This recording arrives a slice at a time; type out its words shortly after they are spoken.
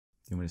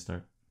You want me to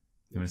start?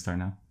 You want to start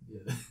now?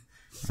 Yeah.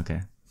 Okay.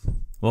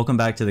 Welcome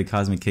back to the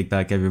Cosmic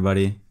Kickback,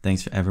 everybody.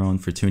 Thanks for everyone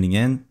for tuning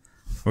in.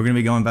 We're going to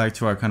be going back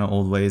to our kind of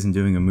old ways and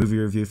doing a movie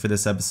review for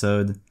this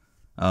episode.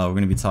 We're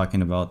going to be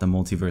talking about the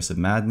Multiverse of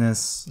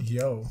Madness.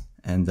 Yo.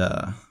 And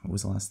what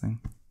was the last thing?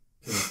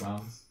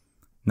 Klowns.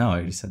 No, I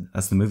already said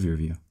that's the movie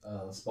review.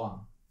 Spawn.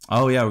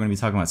 Oh yeah, we're going to be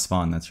talking about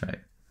Spawn. That's right.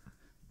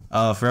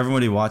 For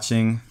everybody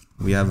watching,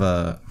 we have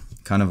a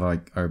kind of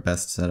like our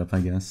best setup,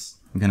 I guess.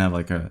 We're going to have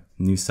like a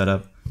new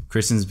setup.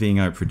 Christian's being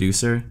our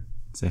producer.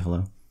 Say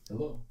hello.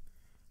 Hello.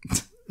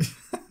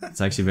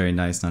 It's actually very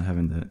nice not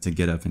having to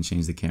get up and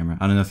change the camera.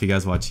 I don't know if you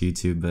guys watch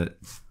YouTube, but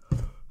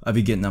I'll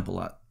be getting up a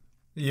lot.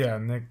 Yeah,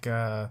 Nick.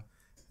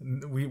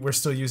 We're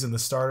still using the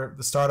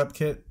startup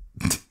kit.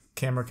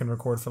 Camera can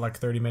record for like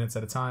 30 minutes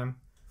at a time,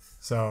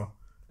 so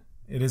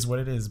it is what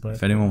it is. But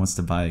if anyone wants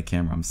to buy a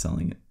camera, I'm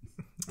selling it.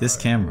 This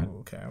camera.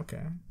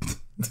 Okay.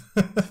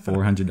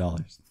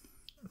 $400.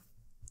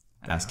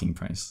 Asking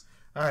price.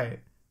 All right.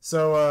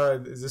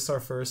 So is this our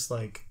first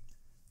like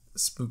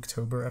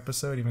Spooktober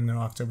episode? Even though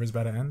October's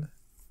about to end.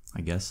 I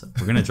guess so.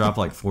 We're gonna drop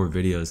like 4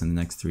 videos in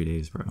the next 3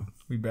 days, bro.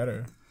 We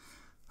better.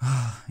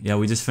 Yeah,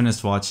 we just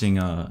finished watching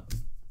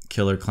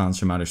Killer Klowns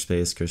from Outer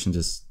Space. Christian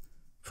just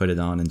put it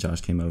on and Josh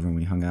came over and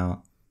we hung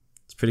out.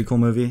 It's a pretty cool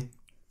movie.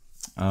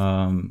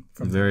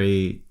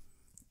 Very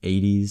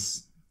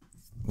 80s.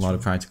 A lot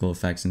of practical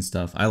effects and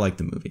stuff. I like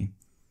the movie.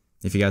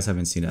 If you guys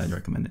haven't seen it, I'd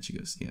recommend that you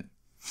go see it.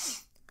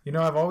 You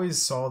know, I've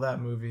always saw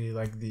that movie,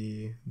 like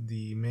the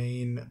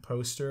main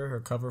poster or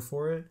cover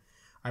for it.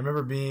 I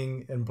remember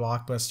being in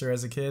Blockbuster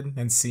as a kid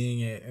and seeing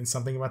it, and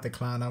something about the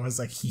clown. I was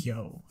like,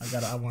 "Yo,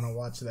 I want to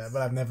watch that,"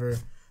 but I've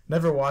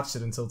never watched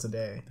it until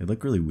today. They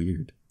look really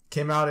weird.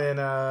 Came out in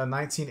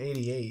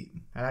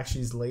 1988. That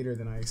actually is later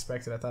than I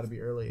expected. I thought it'd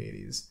be early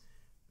 80s.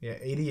 Yeah,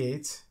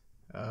 88.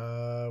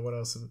 What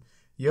else?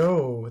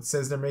 Yo, it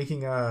says they're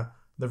making the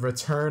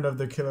Return of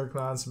the Killer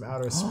Klowns from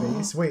Outer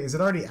Space. Wait, is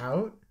it already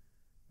out?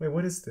 Wait,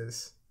 what is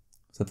this?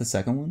 Is that the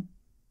second one?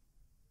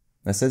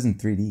 That says in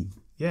 3D.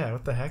 Yeah,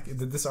 what the heck?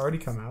 Did this already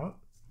come out?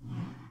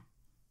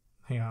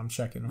 Hang on, I'm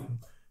checking.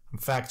 I'm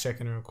fact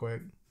checking real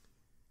quick.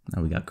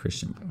 Now we got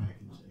Christian,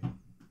 bro.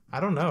 I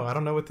don't know. I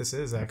don't know what this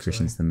is, actually.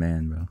 Christian's the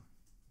man, bro.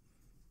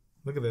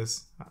 Look at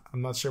this.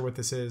 I'm not sure what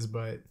this is,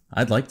 but...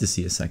 I'd like to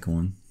see a second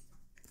one.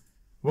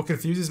 What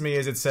confuses me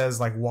is it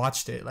says, like,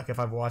 watched it. Like, if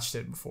I've watched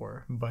it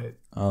before. But...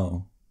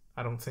 Oh.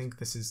 I don't think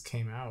this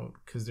came out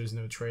because there's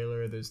no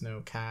trailer, there's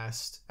no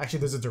cast. Actually,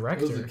 there's a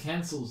director. It was a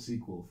canceled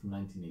sequel from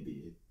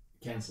 1988.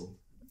 Canceled.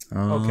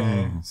 Oh.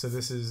 Okay, so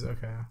this is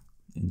okay.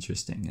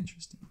 Interesting.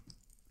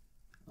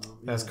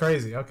 That's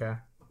crazy. Okay.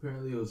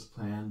 Apparently, it was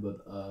planned,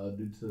 but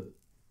due to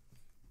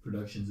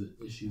production's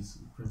issues,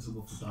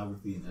 principal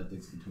photography and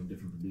ethics between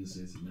different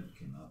producers, it never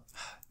came out.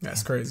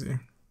 That's crazy.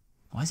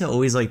 Why is it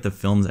always like the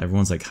films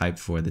everyone's like hyped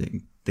for?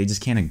 They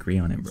just can't agree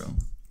on it, bro.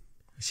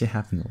 Shit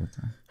happens all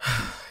the time.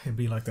 It'd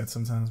be like that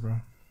sometimes, bro.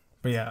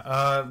 But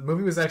yeah,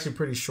 movie was actually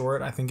pretty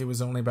short. I think it was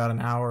only about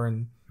an hour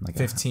and like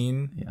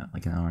 15.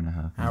 Like an hour and a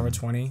half. Hour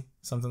 20,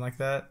 something like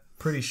that.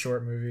 Pretty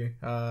short movie.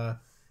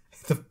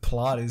 The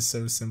plot is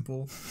so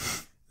simple.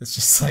 It's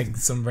just like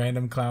some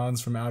random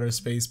clowns from outer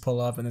space pull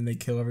up and then they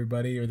kill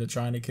everybody, or they're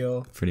trying to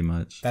kill. Pretty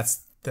much.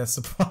 That's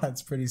the plot.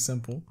 It's pretty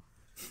simple.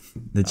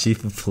 The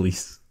chief of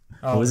police.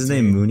 Oh, what was his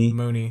name? Mooney?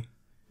 Mooney.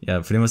 Yeah,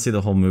 pretty much see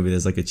the whole movie.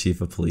 There's like a chief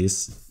of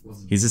police.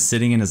 He's just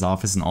sitting in his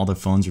office and all the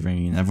phones are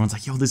ringing and everyone's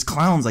like, yo, there's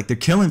clowns, like they're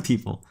killing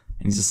people.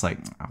 And he's just like,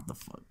 oh, what the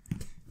fuck?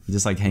 He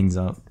just like hangs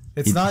up.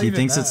 He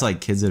thinks it's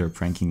like kids that are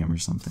pranking him or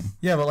something.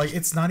 Yeah, but like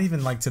it's not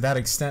even like to that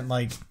extent.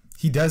 Like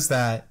he does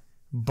that,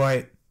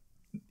 but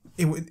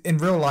in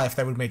real life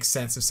that would make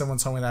sense. If someone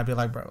told me that, I'd be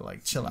like, bro,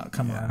 like chill out,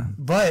 come on.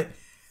 But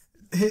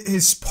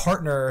his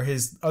partner,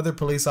 his other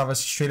police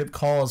officer, straight up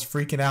calls,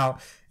 freaking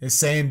out, is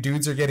saying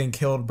dudes are getting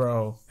killed,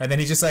 bro. And then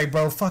he's just like,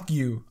 bro, fuck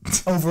you,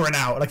 over and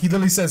out. Like he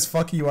literally says,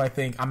 fuck you, I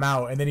think, I'm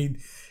out. And then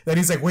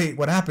he's like, wait,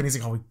 what happened? He's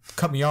like, oh, he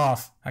cut me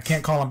off. I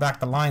can't call him back.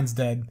 The line's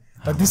dead.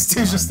 Like this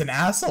dude's just an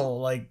asshole.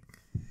 Like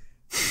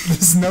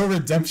there's no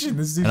redemption.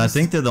 This dude. And I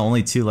think they're the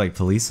only 2 like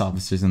police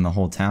officers in the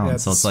whole town. Yeah,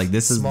 so it's like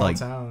this is like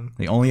town.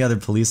 The only other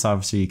police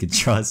officer you could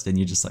trust, and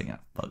you're just like,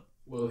 fuck.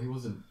 Well, he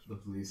wasn't the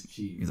police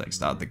chief. He's like,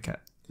 stop the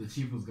cat. The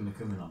chief was gonna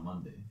come in on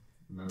Monday.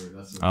 Remember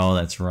that's.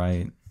 That's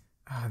right.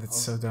 That's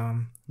so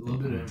dumb. A little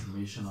bit of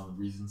information on the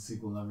reason the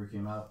sequel never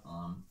came out.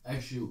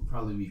 Actually, we'll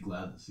probably be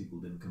glad the sequel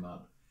didn't come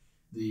out.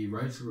 The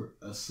rights were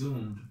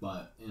assumed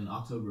in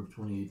October of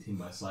 2018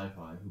 by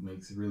Sci-Fi, who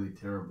makes really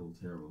terrible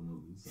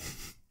movies.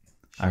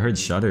 Like I heard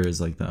Shudder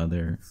is like the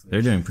other.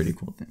 They're doing pretty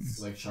cool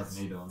things. Like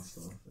Sharknado and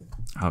stuff.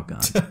 Oh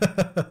god.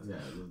 Yeah,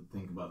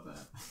 think about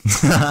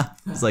that.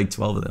 It's like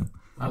 12 of them.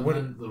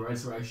 The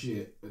rights were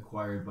actually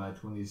acquired by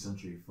 20th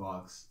Century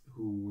Fox,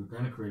 who were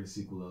going to create a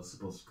sequel that was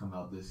supposed to come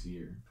out this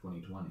year,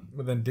 2020.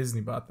 But then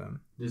Disney bought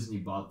them. Disney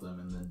bought them,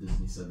 and then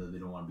Disney said that they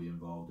don't want to be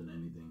involved in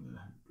anything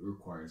that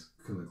requires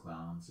killer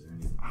clowns or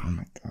anything. Oh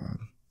my god.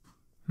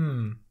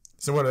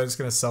 So what, are they just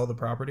going to sell the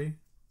property?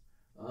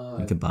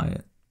 You could buy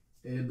it.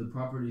 And the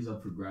property's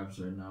up for grabs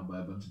right now by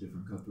a bunch of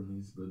different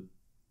companies, but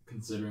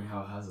considering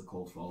how it has a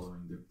cult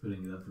following, they're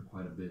putting it up for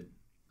quite a bit.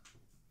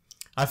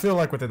 I feel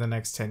like within the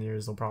next 10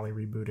 years, they'll probably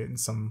reboot it in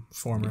some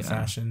form or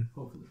fashion.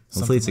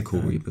 Hopefully it's a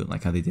cool reboot,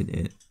 like how they did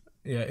it.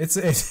 Yeah, it's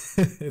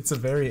a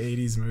very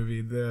 80s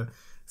movie.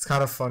 It's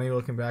kind of funny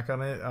looking back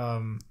on it.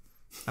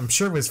 I'm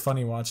sure it was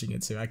funny watching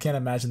it too. I can't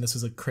imagine this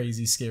was a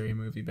crazy, scary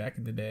movie back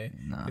in the day.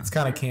 Nah. It's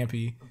kind of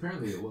campy.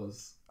 Apparently it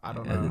was. I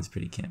don't know. It's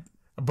pretty camp.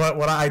 But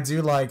what I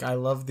do like, I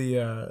love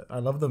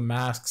the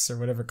masks or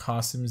whatever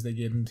costumes they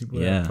give people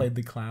that played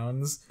the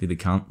clowns. Dude, the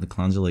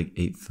clowns are like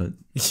 8 foot.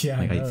 Yeah,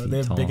 like 8 feet they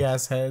have tall. Big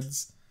ass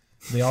heads.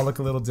 They all look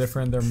a little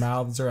different. Their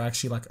mouths are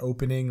actually like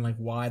opening, like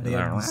wide. They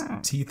have these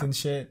teeth and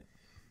shit.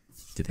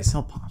 Do they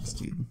sell pops,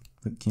 dude?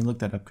 Can you look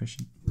that up,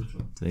 Christian? Which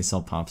one? Do they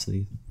sell pops of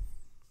these?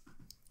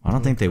 I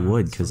don't think they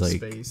would, because like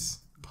space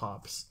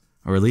pops,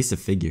 or at least a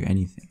figure,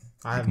 anything.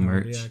 I have no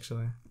idea,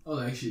 actually. Oh,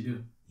 they actually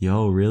do.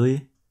 Yo,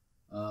 really?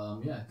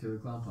 Yeah, Killer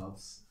Clown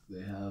Pops.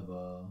 They have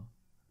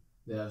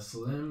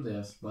Slim, they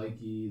have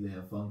Spiky, they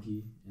have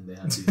Funky, and they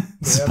have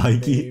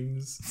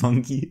Spiky,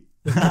 Funky.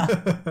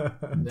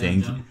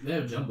 Danky. They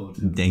have Jumbo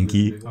too.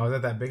 Danky. Really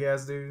is that big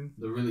ass dude?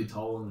 The really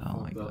tall one. Oh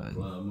my god.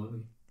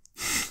 Movie.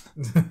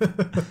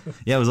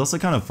 Yeah, it was also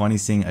kind of funny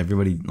seeing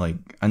everybody, like,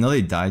 I know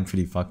they died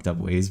pretty fucked up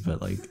ways,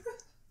 but like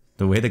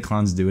the way the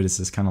clowns do it is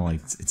just kind of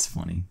like it's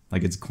funny.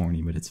 Like it's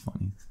corny, but it's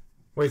funny.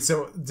 Wait,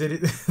 so did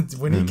it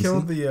when he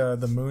killed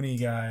the Mooney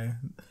guy,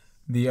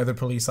 the other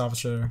police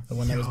officer, the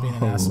one that was being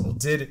an asshole?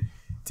 Did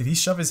he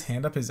shove his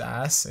hand up his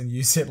ass and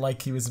use it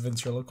like he was a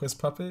ventriloquist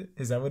puppet?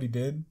 Is that what he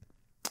did?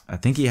 I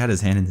think he had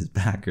his hand in his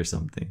back or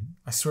something.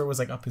 I swear it was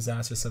like up his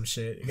ass or some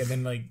shit. And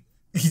then like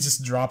he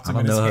just dropped him.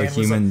 I don't know how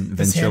human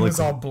his hand was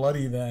all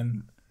bloody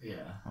then. Yeah.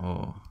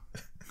 Oh,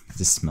 he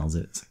just smells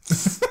it.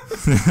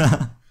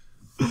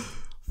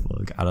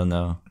 Fuck, I don't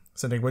know.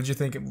 So Nick, what did you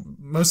think?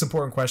 Most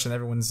important question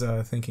everyone's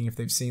thinking if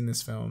they've seen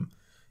this film.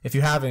 If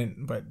you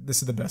haven't, but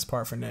this is the best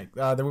part for Nick.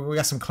 We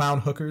got some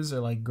clown hookers or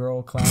like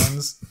girl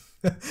clowns.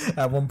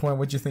 At one point,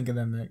 what'd you think of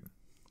them, Nick?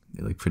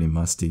 They look pretty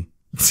musty.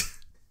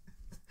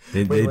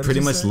 They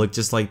pretty much look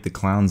just like the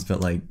clowns, but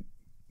like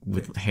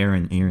with hair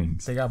and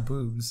earrings. They got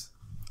boobs.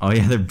 Oh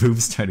yeah, their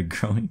boobs started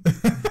growing.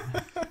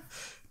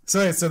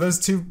 So those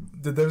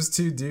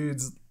two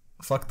dudes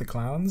fuck the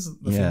clowns?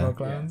 The female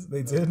clowns? Yeah.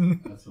 They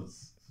did? That's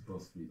what's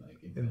supposed to be like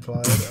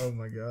implied. Oh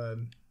my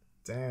god.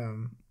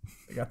 Damn.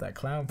 They got that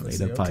clown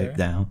pussy. Lay the pipe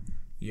down.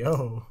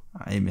 Yo.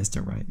 I ain't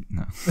Mr. Right.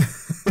 No.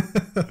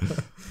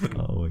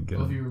 Oh my god.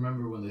 Well, if you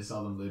remember when they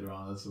saw them later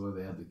on, that's where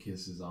they had the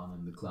kisses on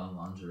and the clown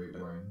lingerie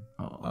wearing.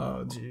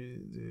 Oh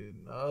geez, dude.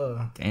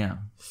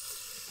 Damn.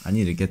 I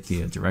need to get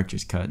the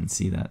director's cut and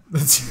see that.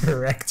 The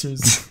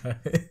director's cut.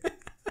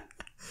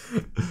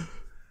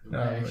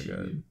 Oh my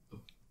god.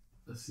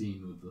 A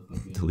scene with the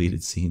fucking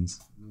deleted scenes.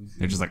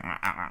 They're just like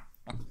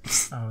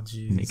oh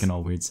jeez, making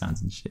all weird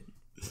sounds and shit.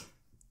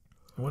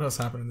 What else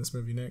happened in this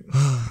movie, Nick?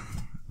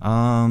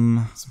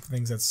 Some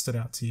things that stood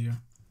out to you.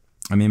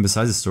 I mean,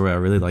 besides the story, I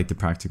really like the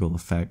practical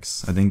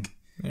effects. I think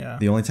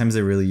the only times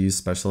they really used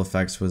special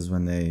effects was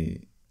when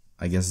they,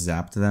 I guess,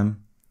 zapped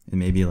them. And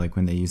maybe like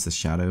when they used the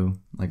shadow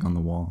like on the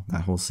wall,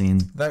 that whole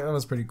scene. That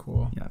was pretty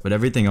cool. Yeah, but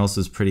everything else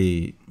was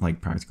pretty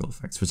like practical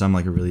effects, which I'm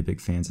like a really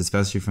big fan,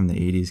 especially from the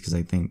 80s, because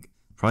I think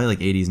probably like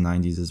 80s,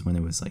 90s is when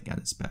it was like at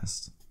its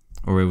best.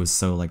 Or it was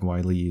so like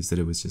widely used that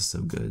it was just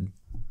so good.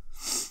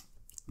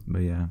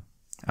 But yeah,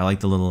 I like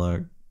the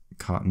little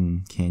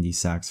cotton candy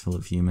sacks full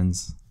of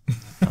humans.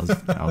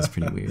 That was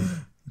pretty weird.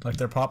 Like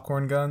their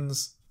popcorn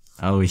guns?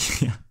 Oh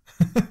yeah.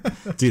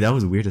 Dude, that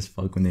was weird as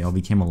fuck when they all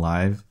became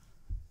alive.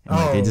 And,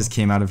 like, they just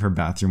came out of her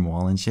bathroom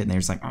wall and shit, and they're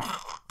just like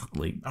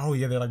oh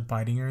yeah, they're like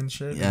biting her and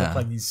shit. Yeah. They look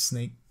like these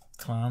snake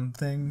clown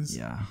things.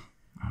 Yeah.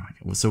 Oh my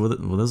god. So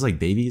were those like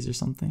babies or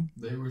something?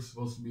 They were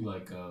supposed to be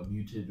like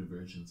mutated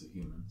versions of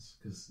humans,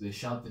 because they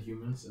shot the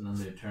humans and then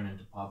they turn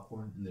into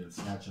popcorn and they would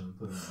snatch them and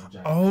put them in a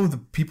giant. Oh, the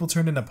people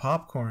turned into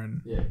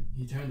popcorn. Yeah,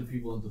 he turned the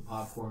people into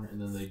popcorn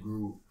and then they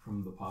grew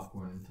from the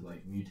popcorn into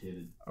like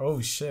mutated. Oh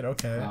shit!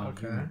 Okay.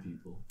 Human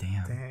people.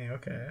 Damn. Dang.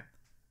 Okay.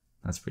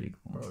 That's pretty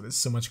cool. Bro, there's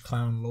so much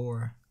clown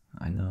lore.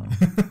 I know.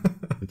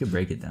 We could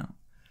break it down.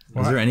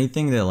 Was there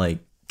anything that like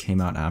came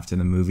out after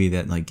the movie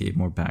that like gave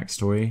more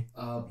backstory,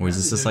 or is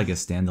this just like a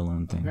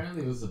standalone thing?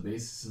 Apparently, it was the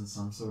basis in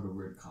some sort of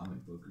weird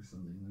comic book or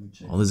something. Let me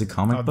check. Oh, there's a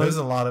comic book. There's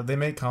a lot of. They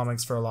make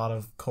comics for a lot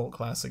of cult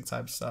classic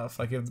type stuff.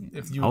 Like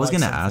if you, I was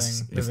gonna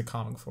ask, there's a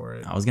comic for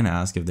it. I was gonna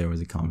ask if there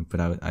was a comic,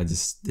 but I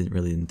just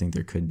didn't think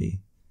there could be.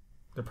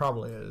 There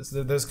probably is.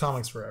 There's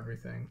comics for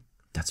everything.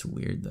 That's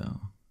weird though.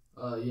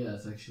 Yeah,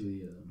 it's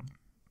actually.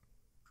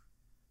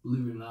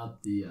 Believe it or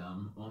not, the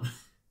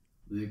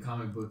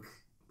comic book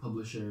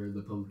publisher,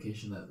 the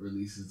publication that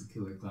releases the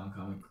Killer Clown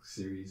comic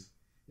series,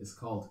 is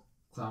called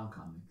Clown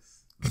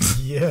Comics.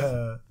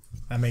 Yeah,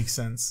 that makes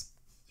sense.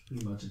 It's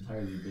pretty much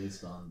entirely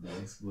based on the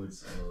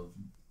exploits of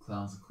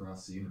clowns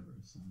across the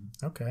universe.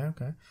 Okay.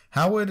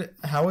 How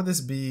would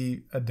this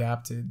be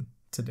adapted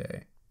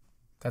today?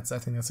 I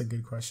think that's a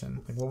good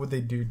question. Like, what would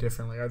they do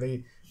differently? Are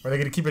they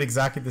going to keep it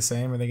exactly the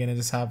same? Are they going to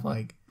just have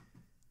like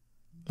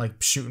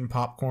shooting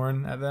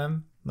popcorn at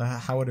them?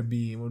 How would it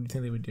be? What do you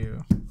think they would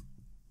do?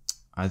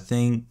 I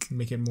think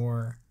Make it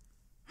more.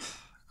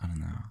 I don't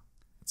know.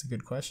 That's a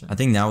good question. I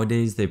think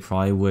nowadays they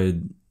probably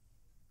would.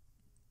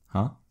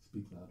 Huh?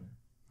 Speak louder.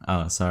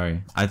 Oh,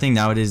 sorry. I think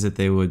nowadays that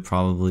they would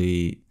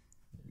probably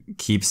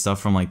keep stuff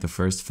from like the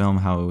first film,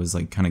 how it was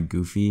like kind of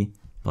goofy,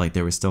 but like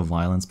there was still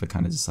violence, but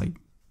kind of just like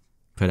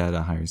put at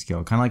a higher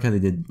scale. Kind of like how they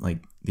did like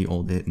the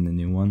old It and the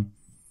new one.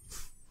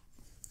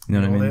 You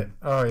know what I mean?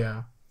 Oh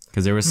yeah.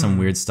 Because there was some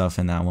weird stuff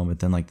in that one, but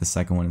then like the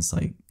second one is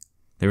like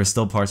there were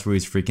still parts where he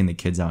was freaking the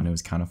kids out, and it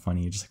was kind of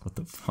funny. You're just like, what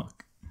the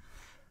fuck?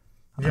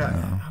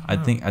 Yeah. I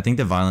think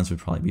the violence would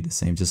probably be the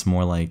same, just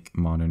more like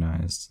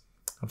modernized.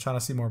 I'm trying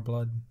to see more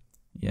blood.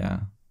 Yeah.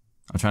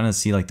 I'm trying to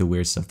see like the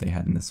weird stuff they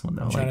had in this one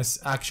though. I'm trying to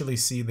actually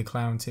see the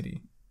clown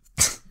titty.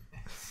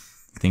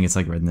 I think it's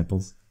like red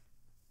nipples.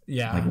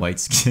 Yeah. Like white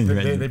skin.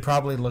 They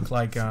probably look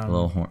like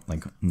little horn,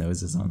 like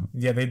noses on them.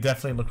 Yeah, they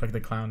definitely look like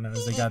the clown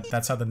nose.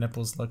 That's how the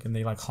nipples look, and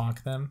they like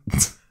honk them.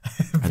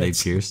 Are they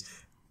pierced?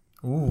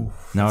 Ooh.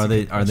 Now are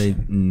they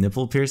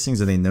nipple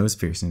piercings or are they nose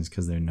piercings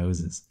because they're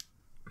noses?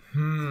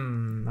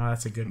 Oh,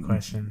 that's a good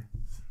question.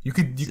 You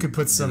could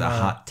put some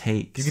hot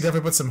takes. You could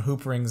definitely put some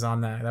hoop rings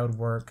on that. That would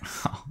work.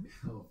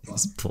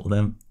 Just pull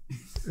them.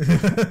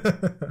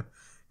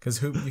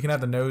 Because you can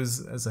have the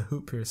nose as a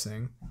hoop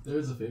piercing.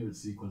 There's a favorite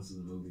sequence of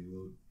the movie.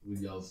 What would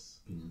y'all's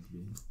opinions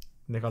be?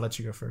 Nick, I'll let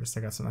you go first.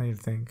 I need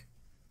to think.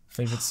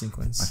 Favorite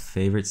sequence. My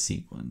favorite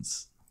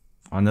sequence.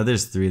 I know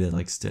there's 3 that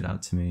like stood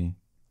out to me.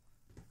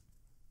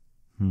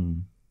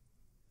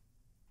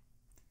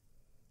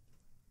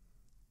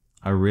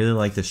 I really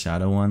like the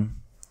shadow one,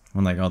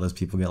 when like all those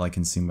people get like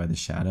consumed by the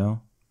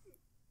shadow.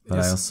 But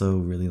yes. I also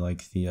really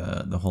like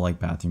the whole like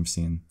bathroom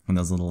scene when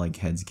those little like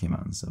heads came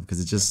out and stuff, because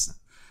it just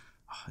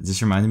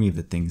reminded me of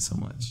The Thing so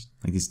much.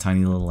 Like these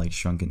tiny little like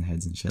shrunken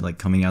heads and shit, like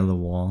coming out of the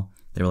wall.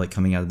 They were like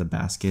coming out of the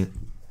basket.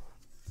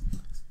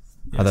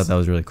 Yes. I thought that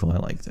was really cool. I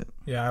liked it.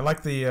 Yeah, I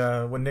like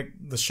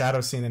the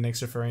shadow scene that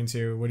Nick's referring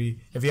to.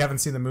 If you haven't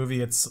seen the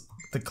movie, it's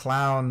the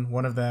clown.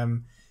 One of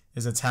them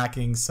is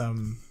attacking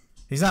some.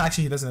 He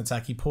doesn't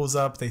attack. He pulls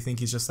up. They think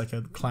he's just like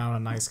a clown, a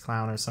nice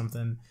clown or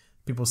something.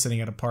 People sitting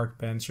at a park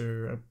bench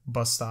or a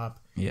bus stop.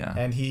 Yeah.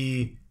 And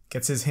he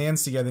gets his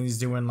hands together and he's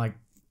doing like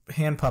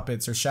hand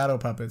puppets or shadow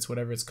puppets,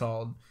 whatever it's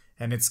called.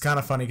 And it's kind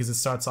of funny because it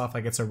starts off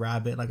like it's a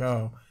rabbit, like,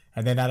 oh.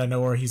 And then out of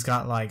nowhere, he's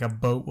got like a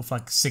boat with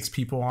like 6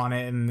 people on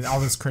it and all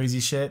this crazy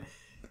shit.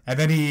 And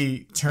then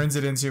he turns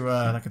it into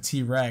like a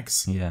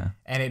T-Rex. Yeah.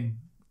 And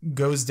it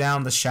goes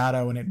down the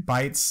shadow and it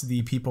bites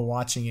the people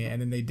watching it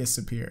and then they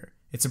disappear.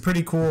 It's a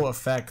pretty cool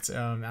effect,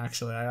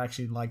 actually. I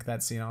actually like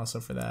that scene also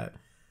for that.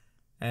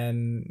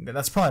 And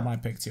that's probably my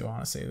pick too,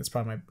 honestly. That's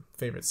probably my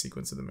favorite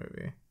sequence of the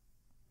movie.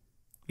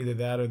 Either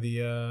that or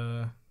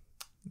the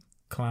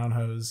clown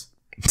hose.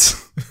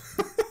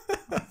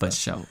 But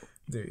show.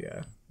 Dude,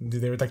 yeah.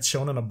 Dude, they were like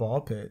chilling in a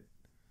ball pit.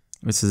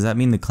 Wait, so does that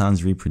mean the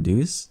clowns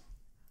reproduce?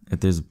 If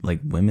there's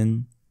like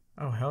women?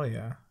 Oh, hell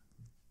yeah.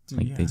 Dude,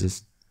 like yeah.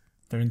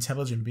 They're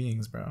intelligent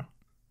beings, bro.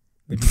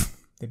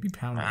 They'd be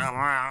pounding.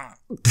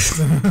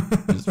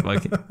 Just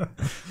fucking.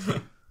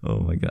 Oh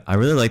my god. I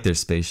really like their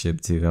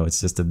spaceship too. How it's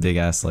just a big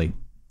ass like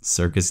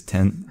circus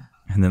tent.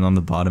 And then on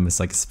the bottom it's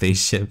like a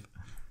spaceship.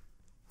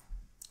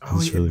 Oh,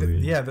 yeah, really weird.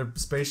 Yeah, their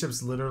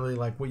spaceship's literally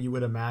like what you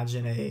would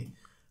imagine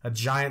a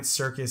giant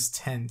circus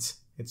tent.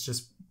 It's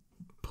just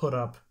put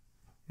up.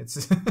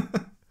 It's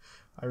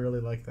I really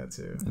like that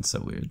too. It's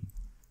so weird.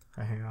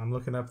 Hang on, I'm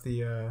looking up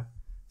the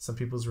some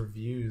people's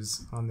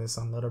reviews on this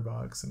on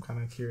Letterboxd. I'm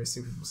kind of curious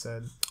what people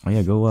said. Oh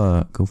yeah,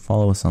 go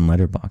follow us on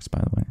Letterboxd, by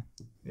the way.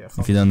 Yeah.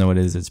 If you don't know what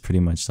it is, it's pretty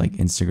much like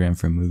Instagram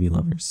for movie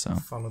lovers. So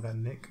follow that,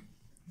 Nick.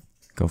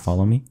 Go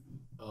follow me.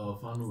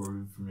 Final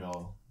review from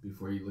y'all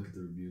before you look at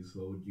the reviews.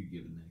 What would you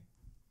give it,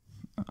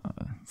 Nick?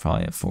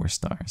 Probably at 4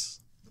 stars.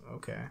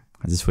 Okay.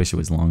 I just wish it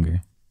was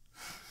longer.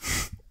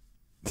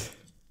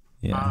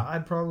 Yeah.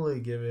 I'd probably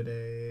give it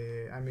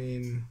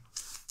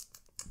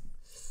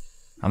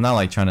I'm not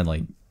like trying to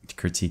like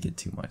critique it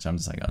too much. I'm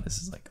just like, oh, this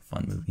is like a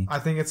fun movie. I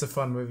think it's a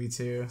fun movie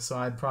too. So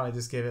I'd probably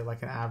just give it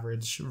like an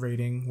average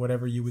rating,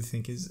 whatever you would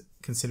think is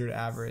considered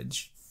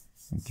average.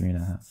 Like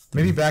 3.5.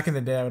 Maybe back in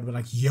the day I would have been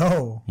like,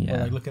 yo. Yeah.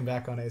 But like looking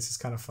back on it, it's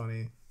just kind of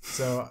funny.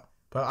 So,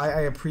 but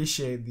I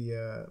appreciate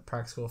the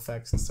practical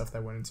effects and stuff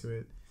that went into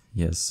it.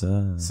 Yes,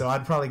 sir. So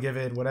I'd probably give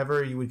it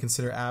whatever you would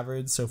consider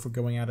average. So if we're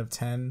going out of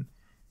 10,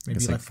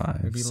 maybe like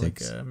 5, maybe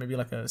 6. Maybe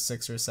like a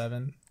 6 or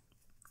 7,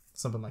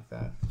 something like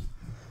that.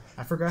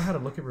 I forgot how to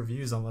look at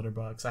reviews on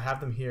Letterboxd. I have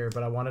them here,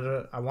 but I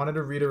wanted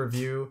to read a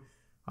review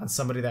on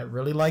somebody that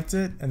really liked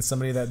it and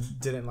somebody that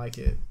didn't like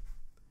it.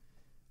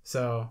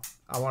 So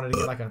I wanted to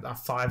get like a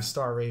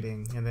 5-star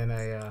rating and then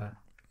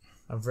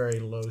a very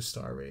low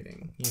star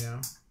rating. You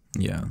know?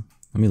 Yeah.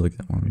 Let me look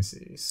at one. Let me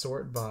see.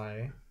 Sort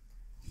by.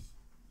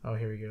 Oh,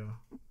 here we go.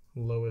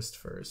 Lowest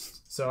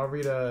first. So I'll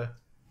read a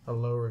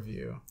low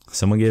review.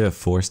 Someone gave it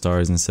 4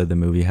 stars and said the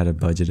movie had a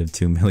budget of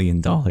 $2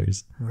 million.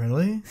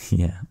 Really?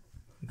 Yeah.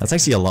 That's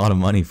actually a lot of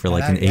money for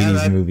like an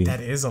 80s movie.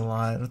 That is a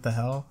lot. What the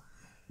hell?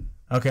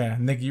 Okay,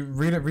 Nick, you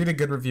read a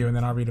good review and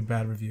then I'll read a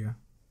bad review.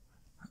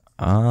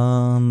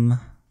 Alright,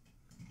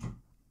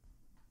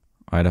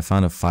 I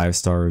found a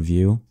 5-star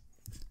review,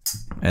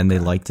 and they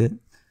liked it.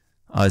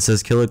 It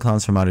says, Killer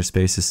Klowns from Outer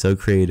Space is so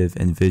creative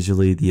and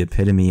visually the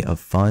epitome of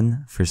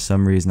fun. For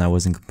some reason, I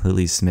wasn't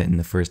completely smitten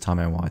the first time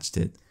I watched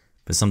it,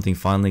 but something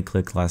finally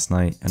clicked last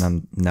night, and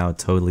I'm now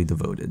totally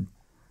devoted.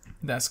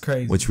 That's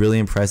crazy. What's really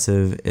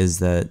impressive is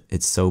that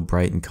it's so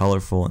bright and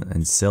colorful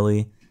and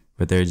silly,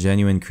 but there are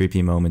genuine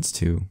creepy moments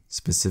too,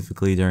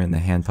 specifically during the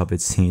hand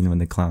puppet scene when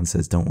the clown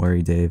says, "Don't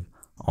worry, Dave.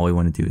 All we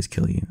want to do is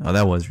kill you." Oh,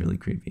 that was really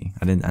creepy.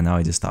 Now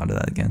I just thought of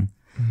that again.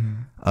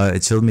 Mm-hmm.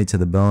 It chilled me to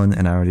the bone,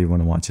 and I already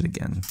want to watch it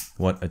again.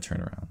 What a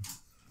turnaround.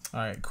 All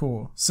right,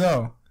 cool.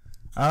 So,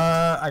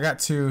 I got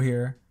 2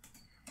 here.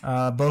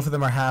 Both of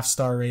them are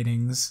half-star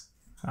ratings.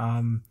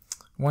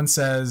 One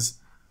says,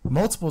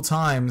 multiple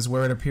times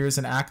where it appears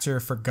an actor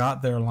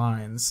forgot their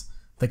lines.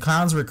 The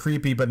clowns were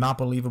creepy but not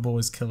believable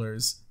as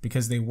killers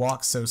because they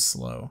walk so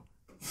slow.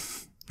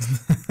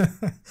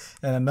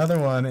 And another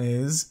one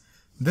is,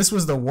 this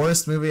was the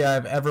worst movie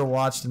I've ever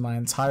watched in my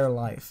entire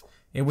life.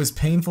 It was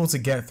painful to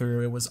get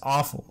through. It was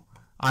awful.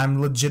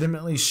 I'm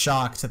legitimately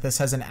shocked that this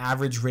has an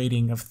average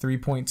rating of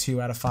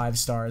 3.2 out of 5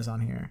 stars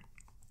on here.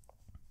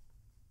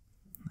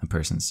 That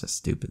person's just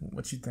stupid.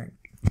 What you think?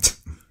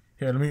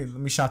 Here, let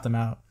me shout them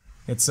out.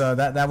 It's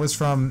that was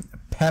from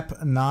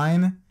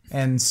Pep9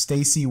 and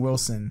Stacy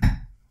Wilson.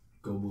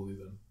 Go bully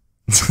them.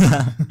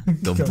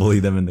 Go bully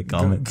them in the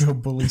comments. Go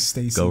bully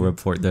Stacy. Go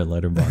report their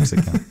Letterboxd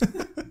account.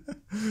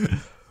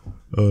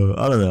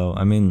 I don't know.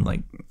 I mean,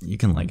 like, you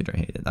can like it or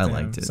hate it. I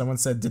liked it. Someone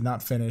said did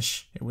not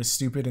finish. It was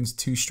stupid and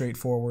too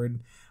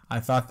straightforward. I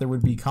thought there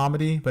would be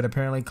comedy, but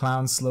apparently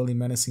clowns slowly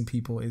menacing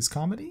people is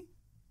comedy.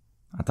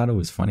 I thought it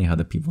was funny how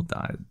the people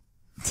died.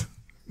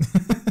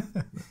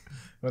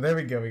 Well, there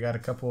we go. We got a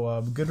couple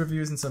of good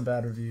reviews and some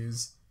bad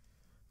reviews.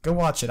 Go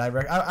watch it. I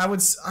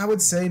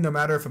would say no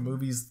matter if a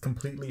movie's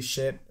completely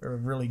shit or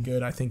really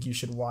good, I think you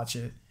should watch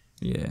it.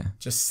 Yeah.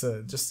 Just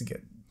to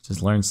get.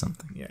 Just learn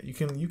something. Yeah, you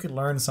can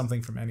learn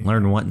something from anything.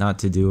 Learn what not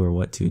to do or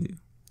what to do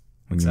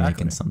when you're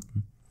making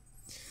something.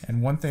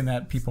 And one thing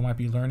that people might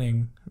be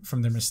learning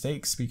from their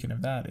mistakes, speaking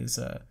of that, is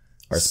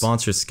our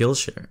sponsor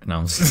Skillshare.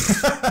 No,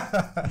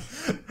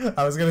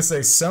 I was gonna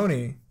say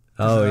Sony.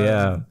 Oh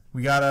yeah.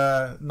 We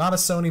got not a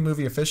Sony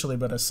movie officially,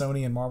 but a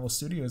Sony and Marvel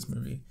Studios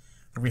movie.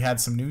 Where we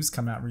had some news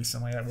come out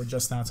recently that we're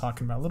just now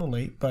talking about, a little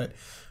late, but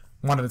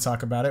wanted to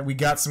talk about it. We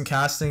got some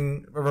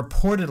casting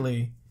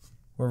reportedly.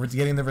 We're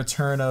getting the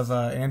return of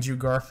Andrew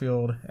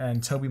Garfield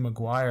and Tobey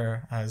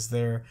Maguire as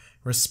their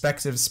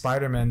respective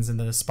Spider-Mans in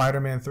the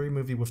Spider-Man 3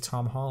 movie with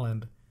Tom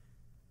Holland.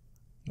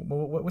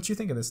 What you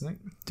think of this, Nick?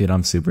 Dude,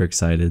 I'm super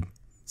excited.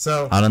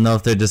 So I don't know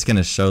if they're just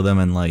gonna show them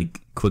in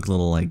like quick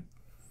little like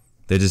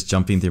they're just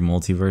jumping through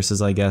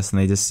multiverses, I guess, and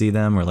they just see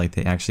them, or like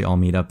they actually all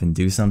meet up and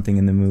do something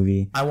in the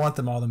movie. I want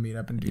them all to meet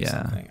up and do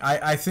something.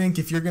 I think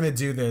if you're gonna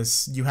do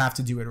this, you have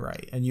to do it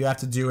right, and you have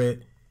to do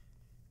it.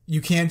 You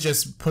can't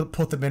just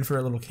put them in for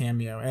a little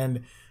cameo.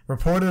 And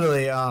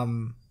reportedly,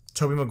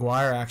 Tobey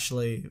Maguire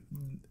actually,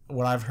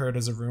 what I've heard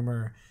as a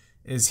rumor,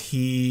 is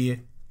he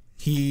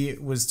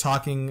was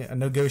talking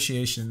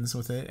negotiations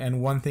with it,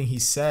 and one thing he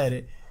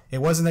said, it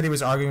wasn't that he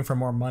was arguing for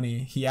more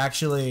money. He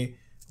actually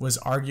was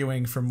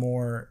arguing for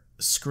more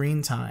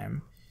screen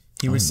time.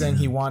 He was saying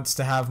he wants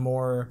to have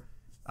more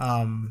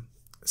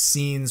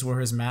scenes where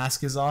his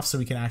mask is off so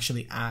he can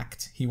actually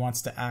act. He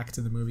wants to act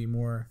in the movie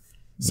more.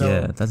 So,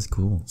 yeah, that's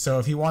cool. So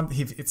if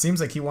it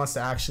seems like he wants to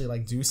actually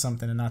like do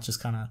something and not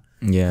just kind of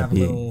have a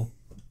little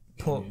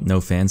pull.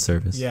 No fan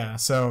service. Yeah.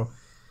 So,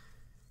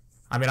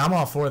 I mean, I'm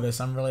all for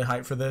this. I'm really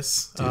hyped for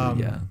this. Dude,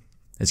 yeah,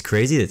 it's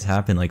crazy that's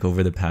happened like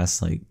over the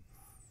past like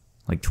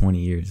 20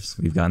 years.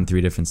 We've gotten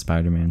 3 different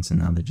Spider-Mans, and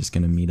now they're just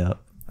gonna meet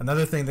up.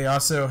 Another thing, they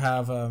also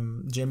have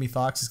Jamie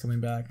Foxx is coming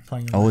back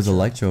playing. Oh, it's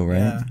Electro, right?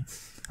 Yeah.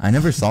 I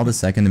never saw the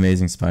second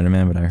Amazing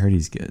Spider-Man, but I heard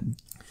he's good.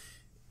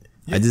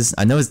 Yeah.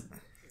 I know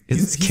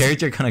his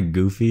character kind of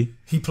goofy.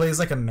 He plays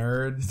like a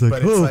nerd,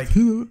 but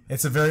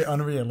it's a very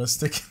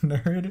unrealistic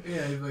nerd.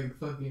 Yeah, he's like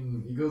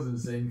fucking. He goes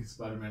insane because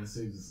Spider-Man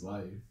saves his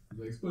life. He's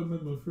like, Spider-Man,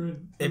 my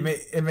friend.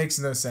 It makes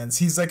no sense.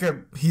 He's like a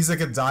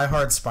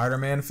diehard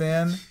Spider-Man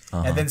fan,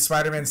 and then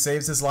Spider-Man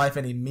saves his life,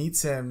 and he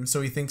meets him,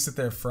 so he thinks that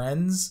they're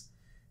friends,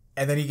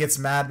 and then he gets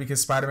mad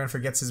because Spider-Man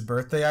forgets his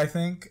birthday. I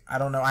think, I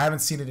don't know. I haven't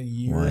seen it in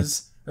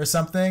years or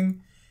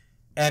something,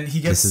 and he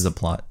gets. This is a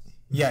plot.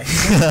 Yeah,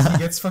 he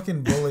gets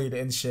fucking bullied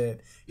and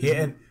shit.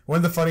 And one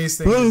of the funniest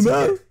things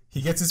is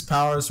he gets his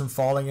powers from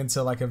falling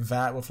into like a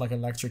vat with like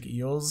electric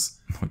eels.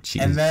 Oh,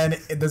 and then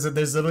there's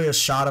literally a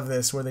shot of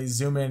this where they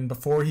zoom in.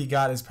 Before he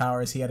got his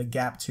powers, he had a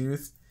gap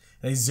tooth.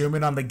 They zoom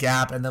in on the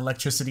gap, and the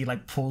electricity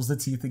like pulls the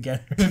teeth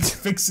together and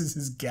fixes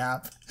his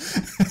gap.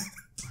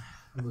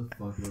 What the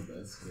fuck was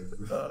that script?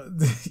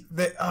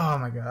 Oh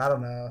my god, I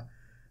don't know.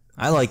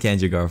 I like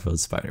Andrew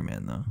Garfield's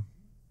Spider-Man though.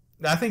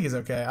 I think he's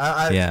okay.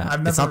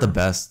 It's not the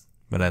best,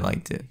 but I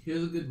liked it. He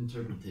has a good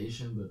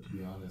interpretation, but to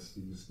be honest,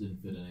 he just didn't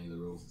fit any of the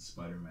roles of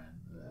Spider-Man.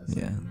 As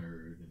like a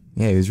nerd and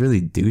Yeah, he was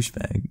really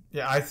douchebag.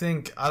 Yeah, I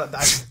think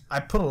I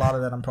put a lot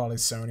of that on probably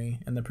Sony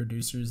and the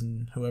producers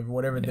and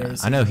whatever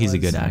theirs. I know he's a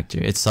good actor.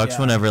 It sucks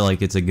whenever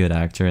like it's a good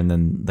actor and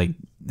then like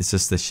it's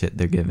just the shit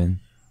they're given.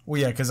 Well,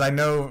 yeah, because I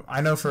know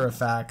for a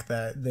fact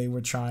that they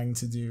were trying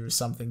to do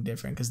something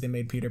different because they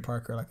made Peter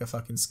Parker like a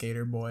fucking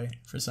skater boy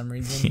for some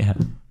reason. Yeah.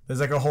 There's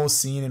like a whole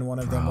scene in one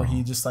of them where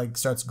he just like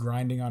starts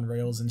grinding on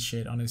rails and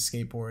shit on his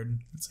skateboard.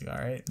 It's like,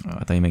 all right. Oh,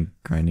 I thought you meant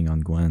grinding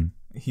on Gwen.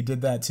 He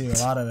did that too. A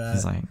lot of that.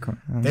 He's like,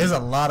 there's a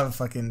lot of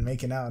fucking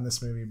making out in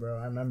this movie, bro.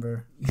 I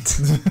remember.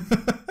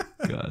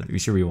 God, we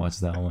should rewatch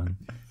that one.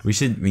 We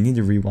need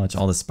to rewatch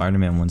all the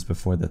Spider-Man ones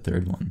before the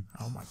third one.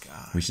 Oh my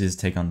god. We should just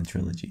take on the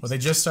trilogy. Well, they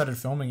just started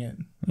filming it.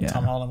 Yeah.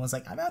 Tom Holland was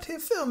like, "I'm out here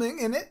filming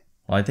in it."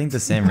 Well, I think the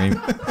Sam Raimi.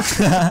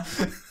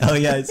 Oh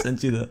yeah, I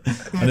sent you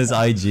on his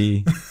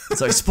IG.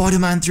 It's like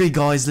Spider-Man 3,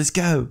 guys, let's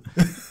go.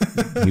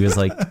 He was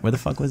like, where the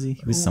fuck was he?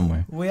 He was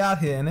somewhere. We out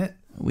here in it.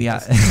 We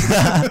out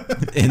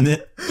in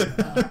it.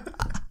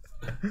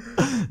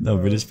 No,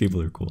 British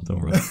people are cool.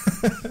 Don't worry.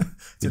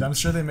 Dude, I'm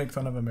sure they make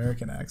fun of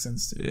American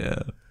accents too.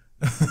 Yeah.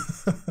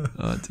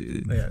 Oh,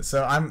 dude. Yeah,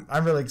 so I'm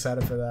really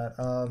excited for that.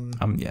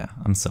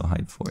 I'm so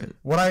hyped for it.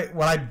 What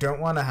I don't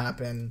want to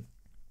happen,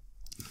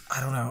 I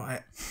don't know.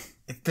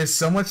 There's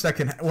so much that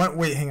can.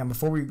 Wait, hang on.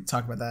 Before we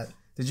talk about that,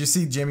 did you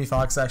see Jamie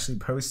Foxx actually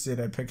posted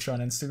a picture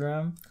on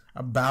Instagram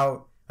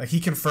about like he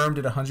confirmed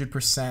it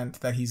 100%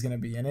 that he's gonna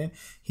be in it.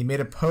 He made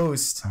a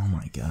post. Oh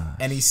my god.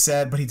 And he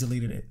said, but he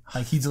deleted it.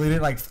 Like he deleted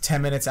it like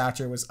 10 minutes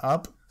after it was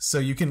up. So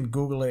you can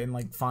Google it and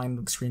like find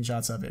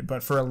screenshots of it.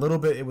 But for a little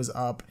bit, it was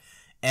up.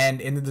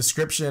 And in the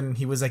description,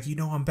 he was like,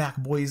 I'm back,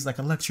 boys, like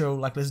Electro,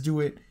 like, let's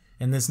do it.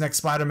 And this next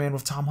Spider-Man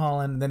with Tom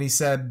Holland. And then he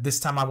said, this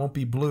time I won't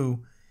be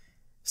blue.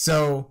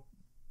 So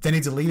then he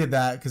deleted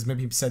that because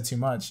maybe he said too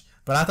much.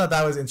 But I thought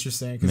that was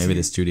interesting. Maybe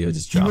the studio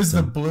just dropped He was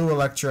him. the blue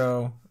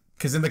Electro.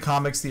 Because in the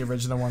comics, the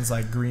original one's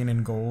like green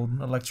and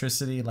gold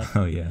electricity. Like,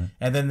 oh, yeah.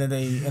 And then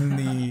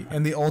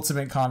in the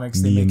Ultimate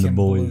Comics, they Me make and the him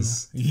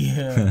boys. blue.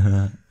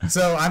 Yeah.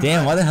 So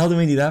Damn, why the hell do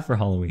we do that for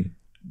Halloween?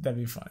 That'd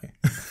be funny.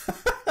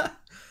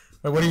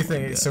 But what do you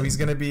think? So he's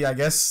gonna be? I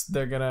guess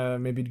they're gonna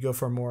maybe go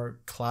for a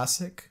more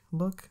classic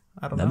look.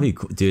 I don't know. That'd be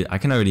cool, dude. I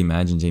can already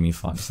imagine Jamie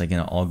Foxx like in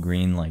an all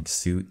green like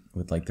suit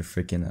with like the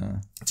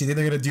freaking. Do you think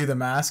they're gonna do the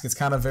mask? It's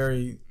kind of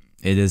very.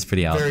 It is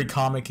pretty out. Very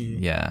comic-y.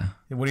 Yeah.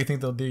 What do you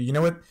think they'll do? You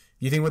know what?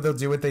 You think what they'll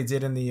do? What they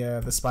did in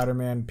the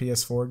Spider-Man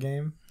PS4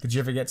 game? Did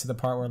you ever get to the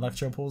part where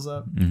Electro pulls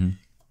up? Mm-hmm.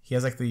 He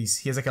has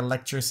like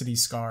electricity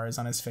scars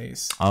on his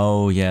face.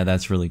 Oh yeah,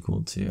 that's really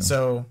cool too.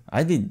 So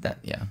I did that.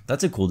 Yeah,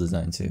 that's a cool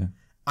design too.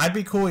 I'd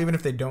be cool even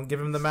if they don't give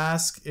him the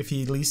mask. If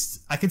he at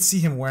least, I could see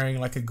him wearing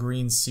like a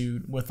green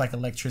suit with like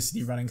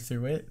electricity running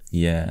through it.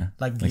 Yeah,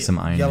 like some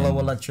Iron yellow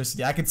Man.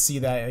 Electricity. I could see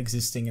that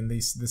existing in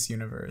this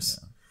universe.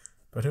 Yeah.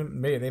 But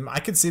I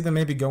could see them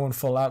maybe going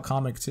full out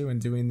comic too and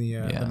doing the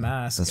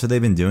mask. That's what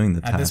they've been doing.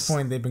 At this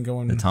point, they've been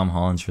going the Tom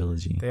Holland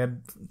trilogy. They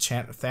had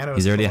Thanos.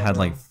 He's already had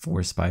like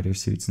 4 spider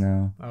suits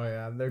now. Oh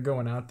yeah, they're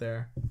going out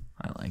there.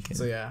 I like it.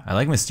 So yeah, I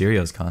like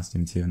Mysterio's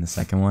costume too in the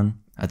second one.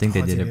 I think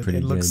they did it pretty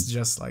good. It looks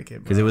just like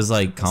it because it was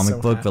like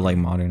comic book but like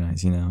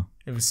modernized. You know.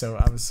 It was so.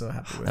 I was so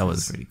happy with that.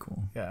 Was pretty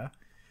cool. Yeah.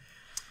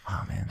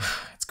 Oh man,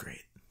 it's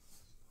great.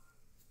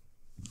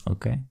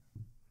 Okay.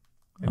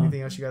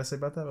 Anything else you gotta say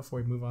about that before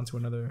we move on to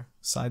another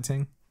side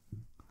thing?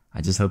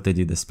 I just hope they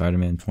do the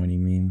Spider-Man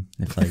pointing meme.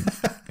 If like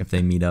if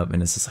they meet up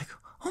and it's just like,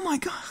 oh my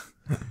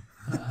god.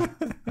 I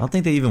don't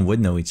think they even would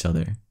know each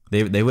other.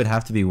 They would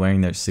have to be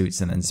wearing their suits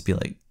and then just be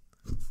like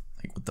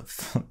what the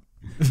fuck.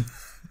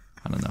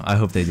 I don't know. I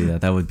hope they do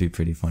that. That would be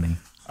pretty funny.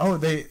 Oh,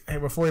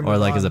 before we move or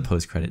like on, as a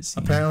post-credit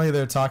scene. Apparently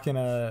they're talking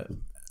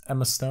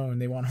Emma Stone.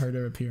 They want her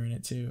to appear in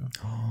it too.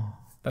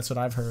 That's what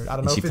I've heard. I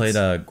don't know. She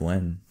played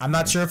Gwen. I'm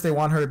not sure if they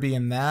want her to be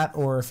in that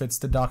or if it's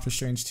the Doctor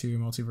Strange 2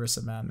 Multiverse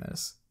of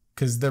Madness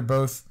because they're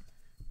both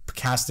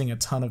casting a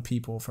ton of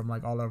people from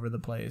like all over the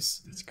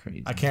place. That's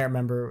crazy. I can't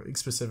remember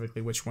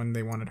specifically which one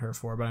they wanted her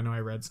for, but I know I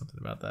read something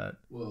about that.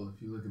 Well, if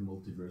you look at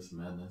Multiverse of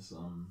Madness,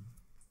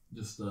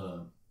 just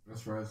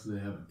as far as they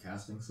have in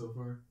casting so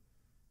far,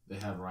 they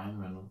have Ryan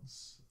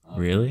Reynolds.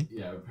 Really?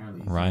 Yeah,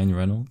 apparently. Ryan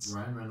Reynolds?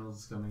 Ryan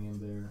Reynolds is coming in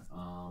there.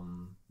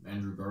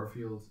 Andrew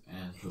Garfield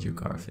and Andrew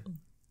Garfield.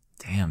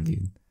 Damn,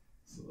 dude.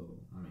 So,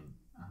 I mean,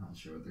 I'm not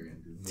sure what they're going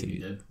to do. Maybe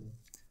dude. Deadpool.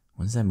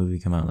 When does that movie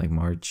come out? Like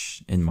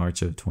March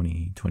of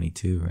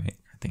 2022, right?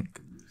 I think.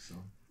 So.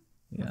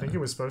 Yeah. I think it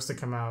was supposed to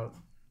come out.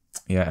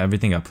 Yeah,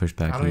 everything got pushed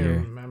back. I don't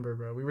even remember,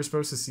 bro. We were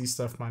supposed to see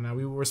stuff by now.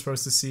 We were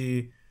supposed to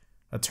see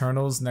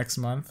Eternals next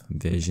month.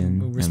 Vision.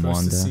 We were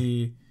supposed to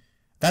see.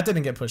 That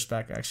didn't get pushed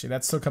back. Actually,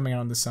 that's still coming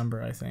out in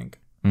December, I think.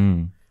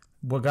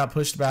 What got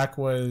pushed back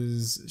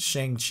was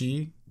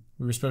Shang-Chi.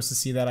 We were supposed to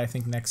see that, I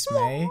think, next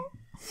May.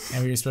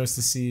 And we were supposed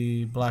to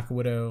see Black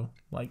Widow,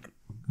 like,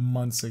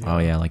 months ago. Oh,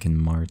 yeah, like in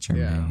March or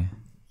May.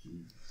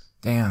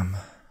 Damn.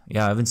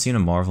 Yeah, I haven't seen a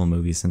Marvel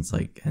movie since,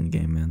 like,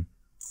 Endgame, man.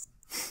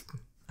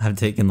 I've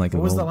taken, like,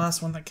 what was the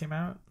last one that came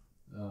out?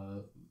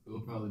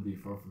 It'll probably be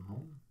Far From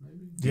Home,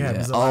 maybe?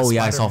 Yeah. Oh,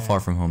 yeah, I saw Far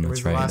From Home.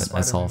 That's right.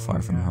 I saw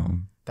Far From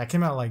Home. That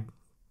came out, like,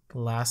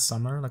 last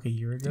summer, like a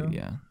year ago. Dude,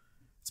 yeah.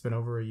 It's been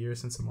over a year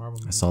since the Marvel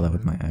movie. I saw that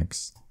with my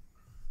ex.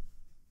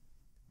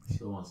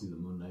 Still want to see the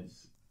Moon Knight.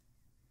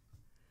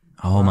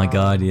 Oh my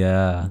god,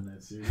 yeah.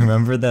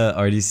 Remember the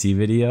RDC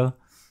video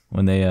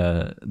when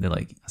they're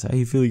like, "So how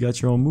you feel you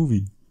got your own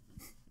movie?"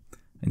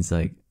 And it's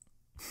like,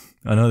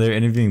 I know they're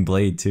interviewing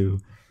Blade too.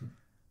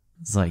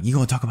 It's like, you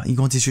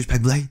gonna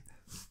disrespect Blade?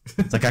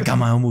 It's like, I got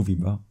my own movie,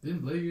 bro.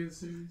 Didn't Blade get a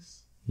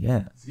series?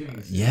 Yeah.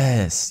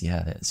 Yes,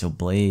 yeah. So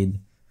Blade.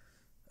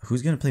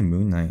 Who's gonna play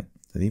Moon Knight?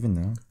 Do they even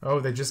know? Oh,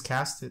 they just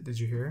cast it. Did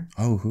you hear?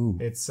 Oh, who?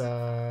 It's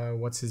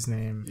what's his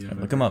name? Yeah,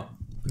 look him up.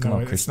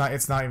 It's not.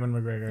 It's not even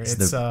McGregor.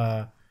 It's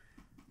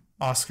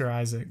Oscar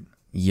Isaac.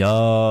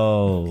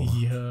 Yo.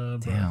 Yeah, bro.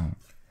 Damn.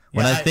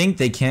 When I think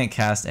they can't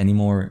cast any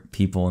more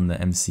people in the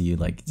MCU,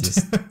 like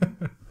just.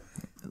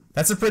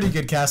 That's a pretty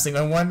good casting.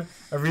 And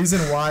a reason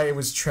why it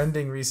was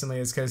trending recently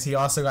is because he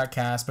also got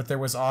cast, but there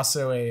was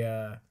also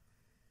a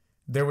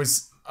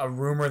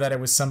rumor that it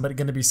was going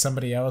to be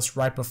somebody else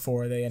right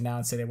before they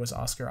announced that it was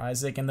Oscar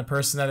Isaac, and the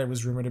person that it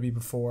was rumored to be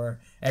before,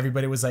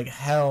 everybody was like,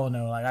 hell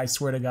no, like I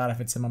swear to God, if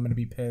it's him, I'm gonna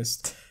be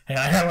pissed. And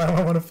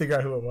I want to figure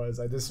out who it was.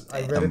 I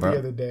read it the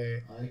other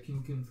day. I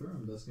can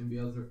confirm that's gonna be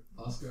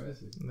Oscar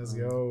Isaac. Let's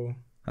go.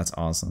 That's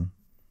awesome.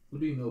 What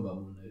do you know about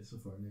Moon Knight so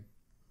far, Nick?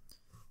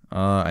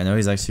 I know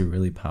he's actually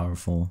really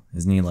powerful.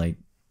 Isn't he like,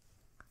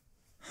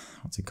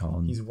 what's he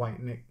called? He's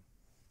white, Nick.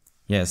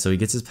 Yeah, so he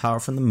gets his power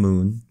from the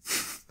moon.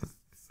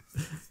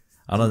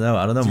 I don't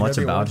know much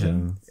about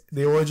him.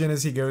 The origin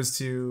is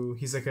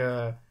he's like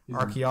a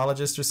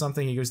archaeologist or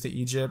something. He goes to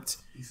Egypt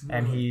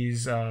and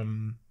he's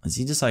Is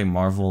he just like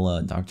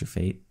Marvel Dr.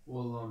 Fate?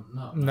 Well,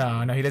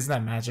 no, he doesn't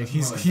have magic.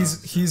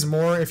 He's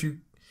more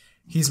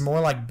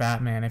like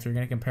Batman if you're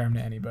gonna compare him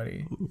to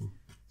anybody. Ooh.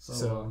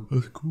 So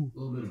that's cool. A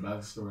little bit of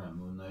backstory on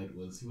Moon Knight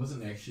was he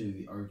wasn't actually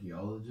the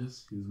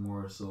archaeologist. He was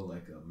more so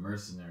like a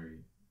mercenary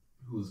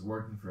who was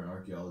working for an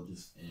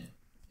archaeologist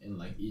in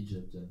like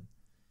Egypt, and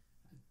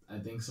I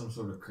think some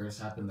sort of curse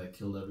happened that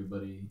killed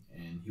everybody,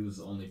 and he was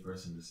the only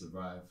person to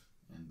survive.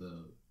 And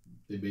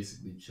they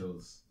basically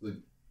chose, like,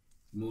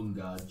 Moon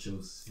God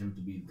chose him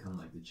to become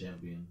like the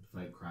champion, to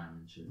fight crime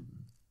and shit. And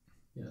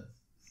yeah,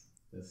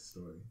 that's the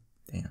story.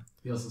 Damn.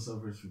 He also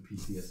suffers from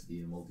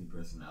PTSD and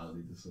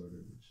multi-personality disorder,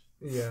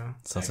 which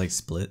sounds like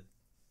Split.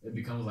 It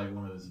becomes like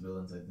one of his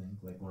villains, I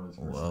think, like one of his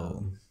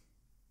personalities. Whoa,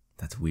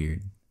 that's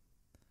weird.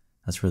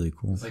 That's really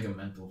cool. It's like a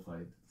mental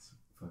fight. It's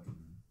fucking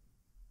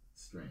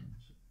strange.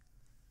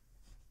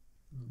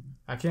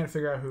 I can't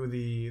figure out who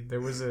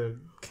there was a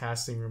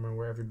casting rumor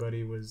where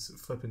everybody was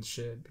flipping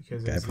shit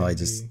because guy probably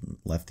just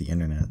left the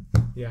internet.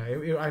 Yeah,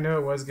 I know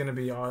it was gonna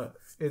be.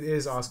 It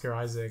is Oscar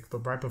Isaac,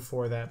 but right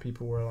before that,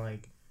 people were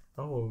like,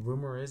 "Oh,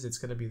 rumor is it's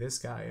gonna be this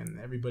guy," and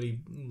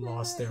everybody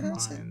lost their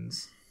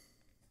minds.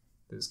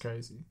 It was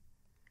crazy.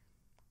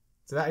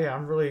 So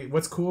I'm really.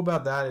 What's cool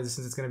about that is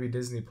since it's gonna be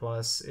Disney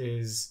Plus,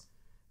 is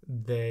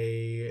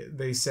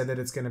they said that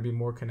it's gonna be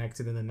more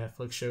connected than the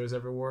Netflix shows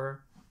ever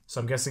were. So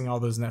I'm guessing all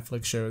those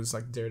Netflix shows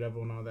like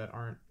Daredevil and all that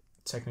aren't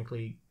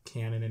technically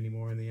canon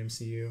anymore in the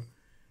MCU.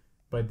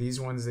 But these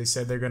ones, they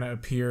said they're going to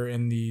appear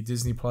in the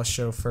Disney Plus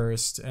show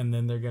first, and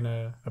then they're going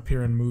to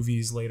appear in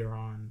movies later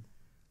on.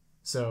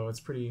 So it's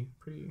pretty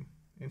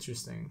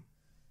interesting.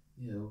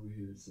 Yeah, over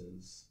here it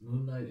says,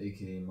 Moon Knight,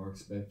 a.k.a. Mark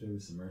Spector,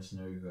 is a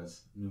mercenary who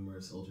has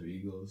numerous alter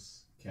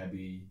egos.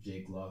 Cabbie,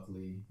 Jake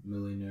Lockley,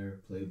 millionaire,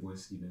 playboy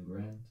Stephen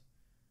Grant.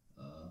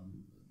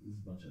 There's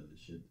a bunch of other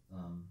shit.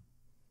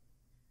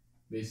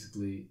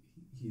 Basically,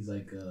 he's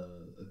like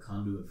a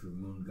conduit for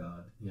Moon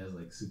God. He has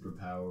like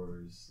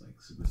superpowers, like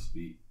super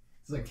speed.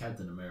 It's like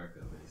Captain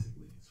America,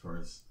 basically, as far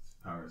as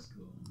powers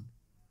go.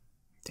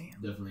 Damn.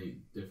 Definitely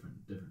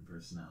different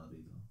personality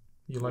though.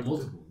 You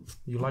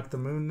like the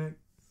moon, Nick?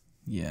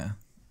 Yeah,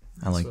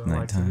 I like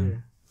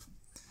nighttime.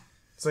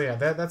 So yeah,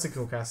 that's a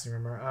cool casting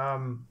rumor.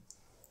 Iman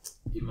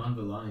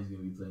Vellani's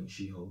gonna be playing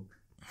She-Hulk.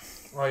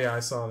 Oh yeah, I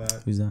saw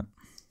that. Who's that?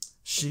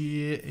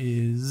 She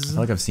is. I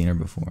feel like I've seen her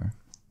before.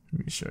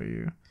 Let me show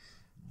you.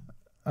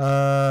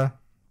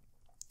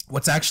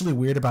 What's actually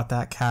weird about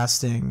that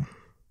casting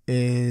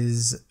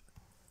is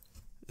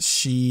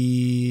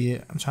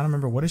I'm trying to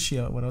remember what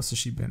else has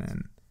she been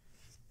in?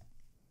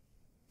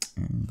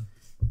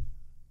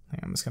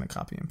 I'm just gonna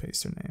copy and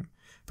paste her name.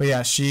 But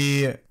yeah,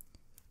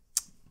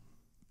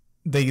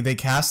 they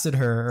casted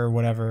her or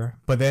whatever,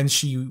 but then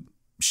she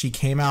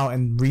came out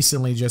and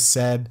recently just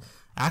said,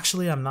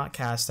 actually, I'm not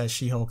cast as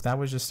She-Hulk. That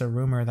was just a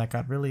rumor that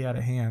got really out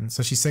of hand.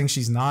 So she's saying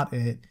she's not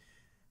it.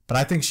 But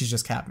I think she's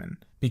just Captain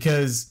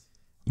because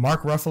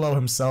Mark Ruffalo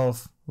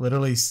himself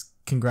literally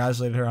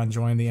congratulated her on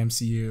joining the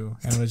MCU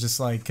and was just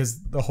like,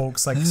 because the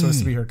Hulk's like supposed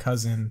to be her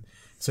cousin.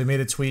 So he made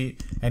a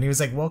tweet and he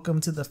was like,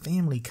 "Welcome to the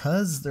family,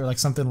 cuz," or like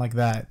something like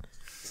that.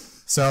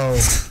 So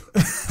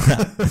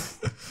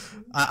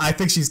I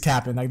think she's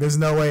Captain. Like there's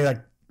no way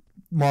like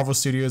Marvel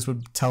Studios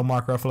would tell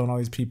Mark Ruffalo and all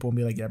these people and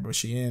be like, "Yeah, bro,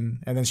 she in,"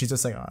 and then she's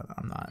just like, "Oh,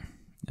 I'm not."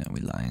 Yeah,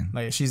 we lying.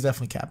 Like she's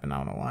definitely Captain. I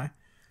don't know why.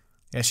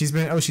 Yeah, she's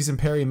in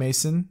Perry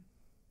Mason.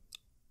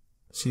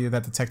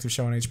 That detective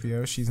show on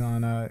HBO. She's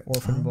on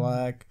Orphan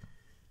Black.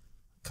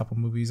 A couple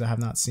movies I have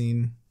not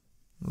seen.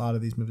 a lot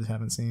of these movies I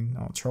haven't seen.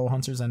 Oh, Troll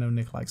Hunters. I know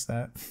Nick likes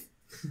that.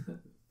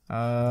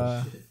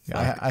 I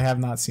have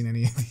not seen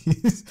any of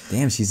these.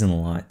 Damn, she's in a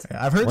lot.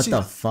 I've heard what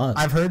the fuck?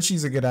 I've heard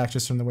she's a good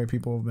actress from the way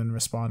people have been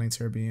responding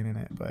to her being in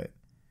it, but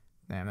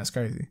damn, that's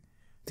crazy.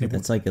 Dude,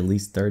 that's like at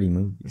least 30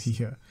 movies.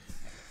 Yeah.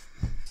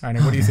 All right,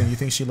 Nick, what do you think? You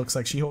think she looks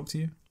like She-Hulk to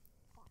you?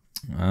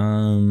 I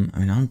mean,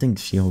 I don't think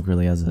She-Hulk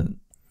really has a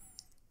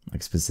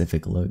like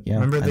specific look.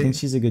 Yeah, I think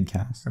she's a good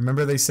cast.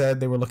 Remember they said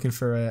they were looking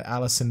for a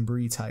Alison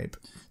Brie type.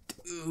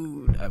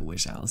 Dude, I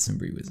wish Alison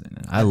Brie was in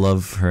it. I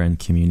love her in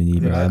Community,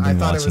 bro. Yeah, I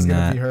thought it was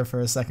gonna be her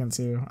for a second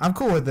too. I'm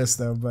cool with this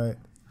though, but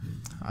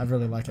I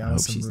really like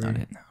Alison Brie. I hope she's not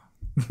it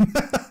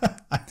now.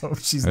 I hope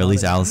she's. Or at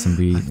least Alison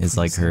Brie is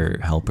like her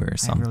helper or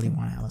something. I really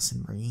want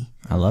Alison Brie.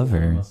 I love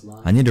her.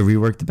 I need to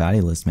rework the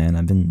baddie list, man.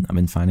 I've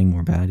been finding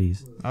more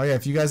baddies. Oh yeah,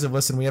 if you guys have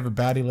listened, we have a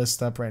baddie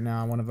list up right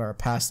now on one of our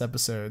past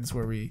episodes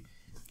where we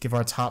give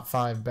our top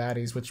 5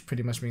 baddies, which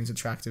pretty much means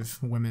attractive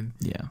women.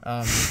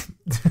 Yeah.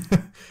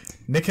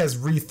 Nick has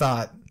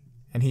rethought,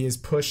 and he has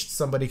pushed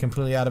somebody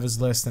completely out of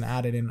his list and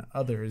added in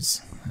others.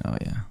 Oh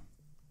yeah.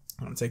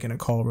 I'm taking a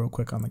call real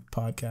quick on the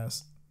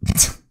podcast.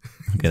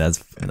 Okay, that's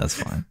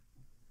fine.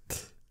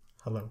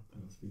 Hello.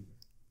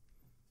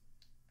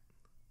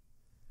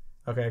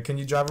 Okay, can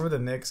you drive over to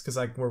Nick's? Because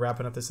we're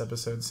wrapping up this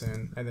episode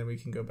soon, and then we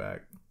can go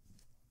back.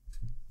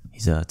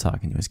 He's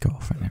talking to his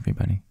girlfriend,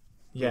 everybody.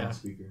 Yeah.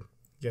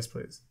 Yes,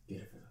 please. Get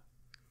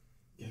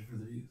it for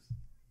the views.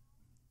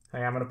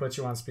 Hey, I'm going to put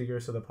you on speaker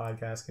so the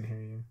podcast can hear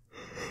you.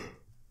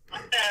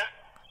 What's up?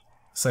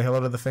 Say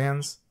hello to the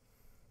fans.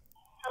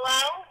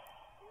 Hello?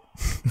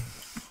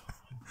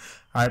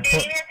 All right. Can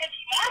you hear me?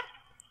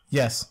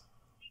 Yes.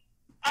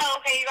 Oh,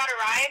 okay. You got a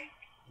ride?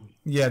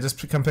 Yeah,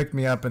 just come pick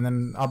me up, and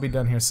then I'll be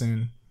done here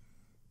soon.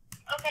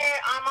 Okay,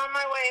 I'm on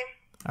my way.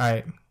 All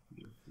right.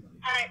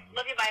 All right.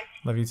 Love you. Bye.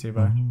 Love you too.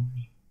 Bye.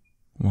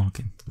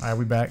 Walking. All right,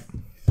 we back.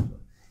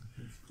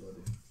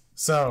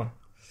 So,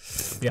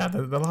 yeah,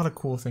 there are a lot of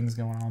cool things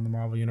going on in the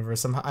Marvel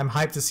Universe. I'm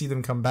hyped to see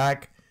them come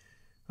back.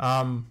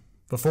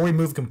 Before we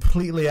move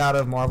completely out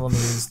of Marvel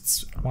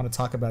news, I want to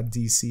talk about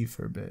DC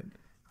for a bit.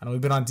 I know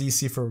we've been on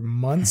DC for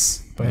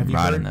months, but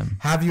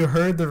have you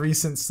heard the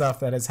recent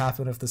stuff that has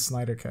happened with the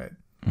Snyder Cut?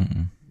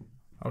 Mm-mm.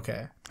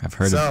 Okay. I've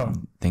heard of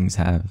things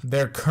have.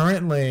 They're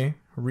currently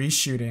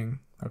reshooting,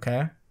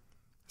 okay?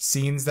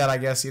 Scenes that I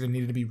guess either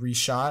needed to be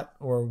reshot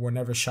or were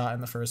never shot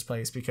in the first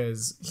place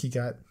because he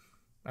got...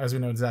 As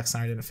we know, Zack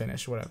Snyder didn't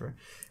finish, whatever.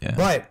 Yeah.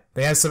 But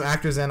they had some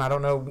actors in, I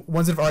don't know,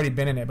 ones that have already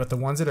been in it, but the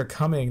ones that are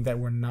coming that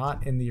were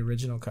not in the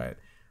original cut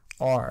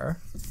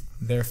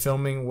they're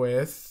filming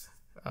with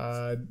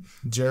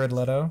Jared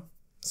Leto.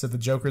 So the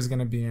Joker's going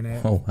to be in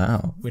it. Oh,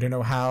 wow. We don't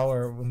know how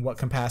or in what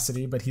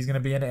capacity, but he's going to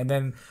be in it. And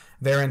then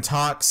they're in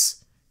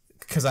talks,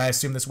 because I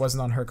assume this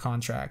wasn't on her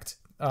contract.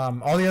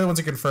 All the other ones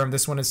are confirmed.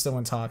 This one is still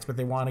in talks, but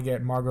they want to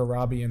get Margot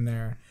Robbie in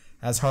there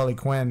as Harley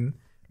Quinn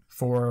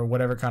for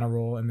whatever kind of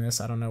role in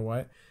this. I don't know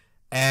what.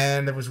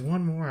 And there was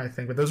one more, I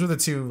think, but those were the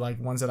two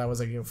ones that I was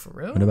like, yo, for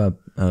real? What about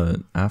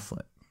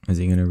Affleck? Is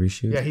he gonna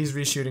reshoot? Yeah, he's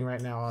reshooting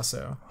right now.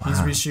 Also, wow. He's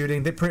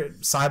reshooting.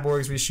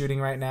 Cyborg's reshooting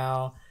right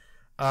now.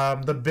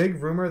 The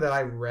big rumor that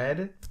I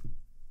read,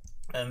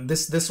 and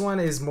this one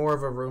is more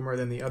of a rumor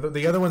than the other.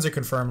 The other ones are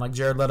confirmed. Like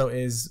Jared Leto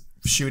is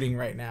shooting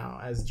right now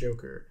as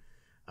Joker.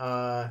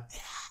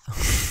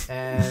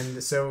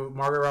 And so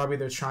Margot Robbie,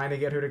 they're trying to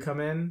get her to come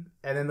in.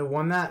 And then the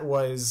one that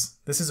was,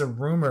 this is a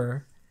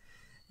rumor.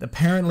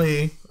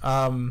 Apparently,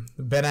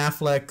 Ben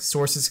Affleck,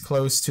 sources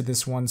close to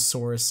this one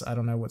source. I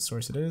don't know what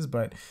source it is,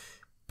 but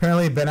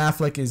apparently Ben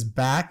Affleck is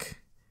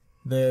back.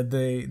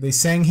 They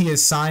saying he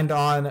is signed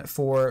on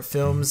for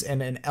films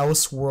in an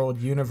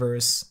Elseworld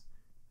universe,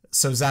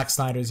 so Zack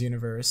Snyder's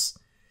universe.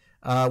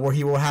 Where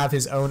he will have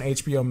his own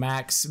HBO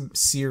Max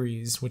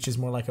series, which is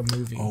more like a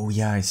movie. Oh,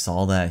 yeah, I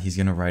saw that. He's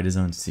going to write his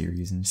own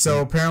series and shit.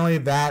 So apparently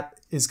that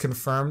is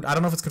confirmed. I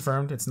don't know if it's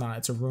confirmed. It's not.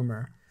 It's a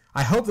rumor.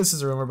 I hope this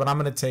is a rumor, but I'm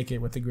going to take it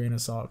with a grain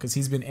of salt because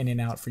he's been in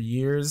and out for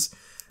years.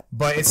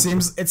 But it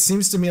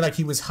seems to me like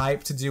he was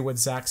hyped to do what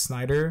Zack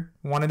Snyder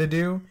wanted to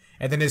do.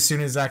 And then as soon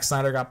as Zack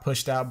Snyder got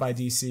pushed out by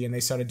DC and they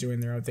started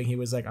doing their own thing, he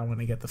was like, I want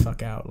to get the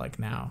fuck out, like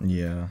now.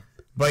 Yeah.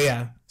 But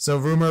yeah, so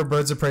rumor,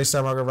 Birds of Prey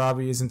star Margot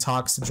Robbie is in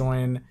talks to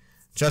join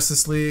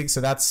Justice League. So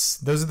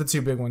those are the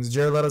two big ones.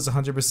 Jared Leto's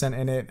 100%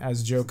 in it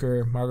as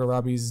Joker. Margot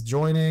Robbie's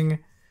joining.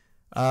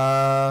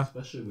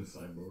 Especially with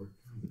Cyborg,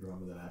 the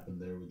drama that happened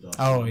there with Josh.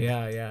 Oh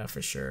yeah,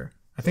 for sure.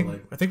 I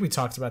think we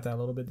talked about that a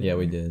little bit. Yeah,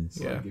 we did.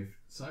 So if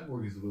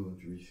Cyborg is willing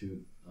to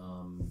reshoot,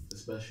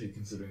 especially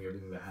considering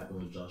everything that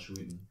happened with Josh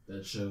Whedon,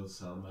 that shows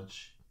how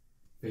much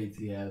faith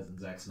he has in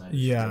Zack Snyder.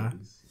 Yeah.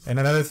 Stories. And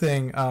another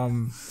thing,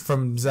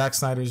 from Zack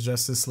Snyder's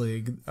Justice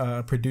League,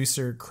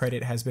 producer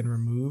credit has been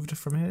removed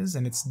from his,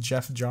 and it's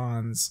Jeff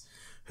Johns,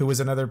 who was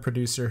another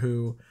producer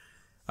who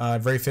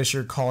Ray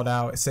Fisher called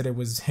out, said it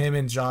was him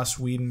and Josh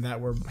Whedon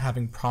that were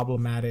having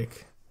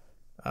problematic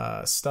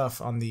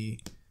stuff on the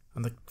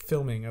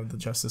filming of the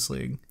Justice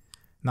League.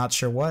 Not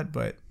sure what,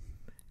 but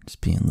just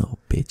being little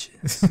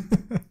bitches.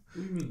 What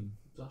do you mean?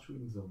 Josh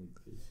Whedon's only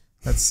bitch.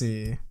 Let's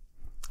see.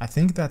 I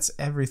think that's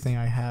everything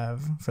I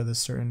have for this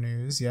certain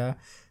news. Yeah.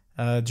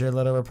 Jared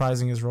Leto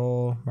reprising his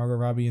role. Margot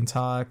Robbie in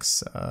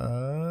talks.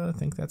 I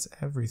think that's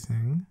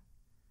everything.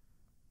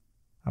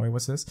 Oh, wait,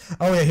 what's this?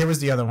 Oh, yeah, here was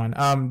the other one.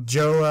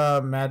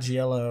 Joe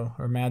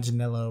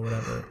Manganiello,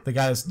 whatever. The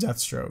guy that's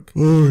Deathstroke.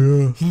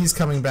 Oh, yeah. He's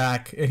coming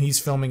back, and he's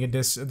filming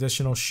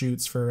additional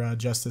shoots for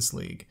Justice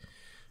League.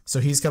 So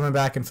he's coming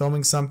back and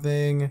filming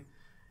something.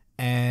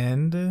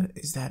 And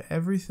is that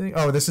everything?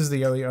 Oh, this is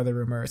the other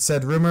rumor. It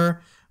said,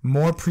 rumor,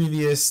 more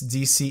previous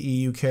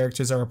DCEU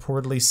characters are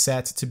reportedly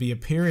set to be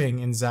appearing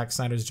in Zack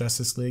Snyder's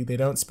Justice League. They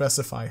don't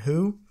specify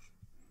who.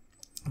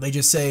 They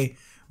just say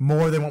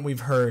more than what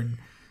we've heard.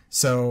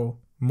 So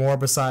more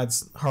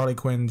besides Harley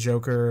Quinn,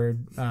 Joker,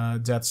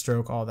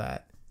 Deathstroke, all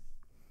that.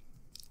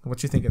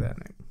 What you think of that,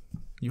 Nick?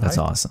 That's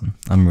awesome.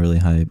 I'm really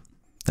hyped.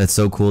 That's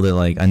so cool that,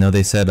 like, I know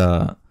they said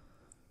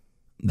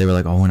they were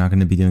like, oh, we're not going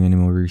to be doing any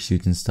more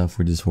reshoots and stuff.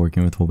 We're just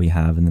working with what we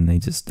have. And then they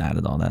just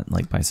added all that,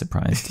 like, by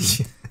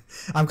surprise.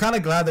 I'm kind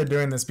of glad they're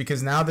doing this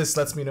because now this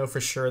lets me know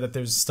for sure that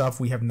there's stuff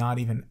we have not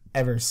even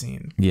ever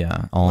seen.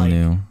 Yeah, all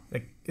new.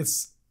 Like,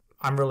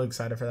 I'm really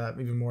excited for that,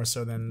 even more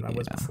so than I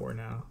was before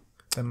now.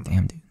 Damn,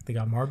 dude. They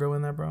got Margot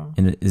in there, bro.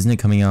 And isn't it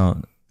coming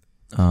out?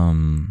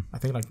 I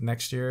think like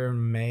next year,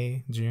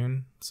 May,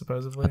 June,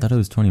 supposedly. I thought it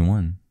was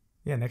 21.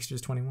 Yeah, next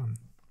year's 21.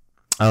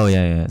 Oh,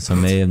 yeah. So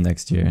May of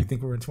next year. You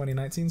think we're in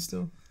 2019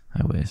 still?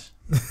 I wish.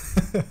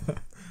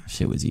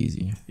 Shit was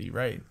easy. You're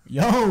right.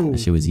 Yo!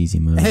 Shit was easy,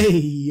 move. Hey,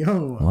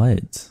 yo!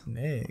 What?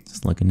 Nick.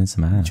 Just looking at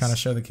some ass. You trying to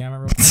show the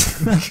camera real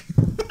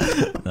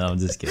quick? No, I'm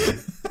just kidding.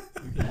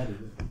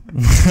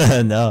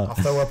 No. No. I'll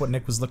throw up what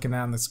Nick was looking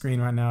at on the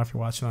screen right now if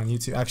you're watching on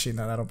YouTube. Actually,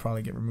 no, that'll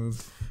probably get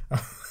removed.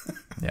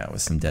 Yeah,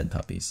 with some dead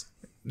puppies.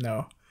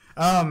 No.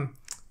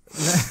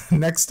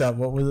 Next up,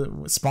 what was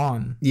it?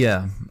 Spawn.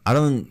 Yeah,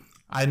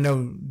 I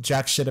know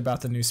jack shit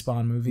about the new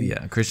Spawn movie.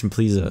 Yeah, Christian,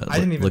 please I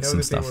didn't even look know some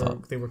that stuff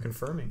up. they were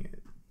confirming it.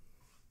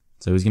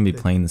 So who's gonna be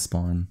playing the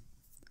Spawn?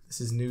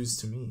 This is news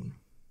to me.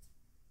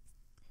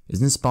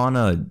 Isn't Spawn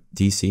a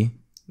DC?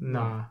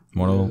 Nah.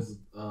 Mortal.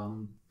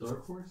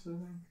 Dark Horse, I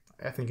think.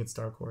 I think it's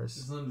Dark Horse.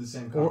 It's not the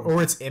same.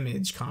 Or it's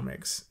Image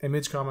Comics.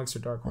 Image Comics or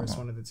Dark Horse,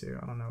 one of the two.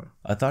 I don't know.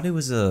 I thought it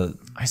was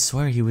I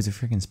swear he was a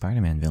freaking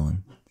Spider-Man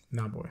villain.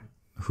 Nah, boy.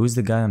 Who's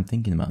the guy I'm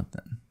thinking about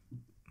then?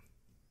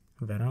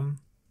 Venom?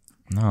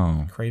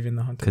 No. Craven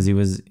the Hunter? Because he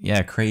was,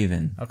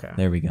 Craven. Okay.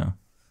 There we go.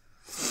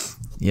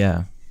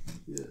 Yeah.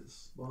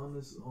 Yes, Spawn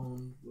is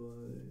owned by...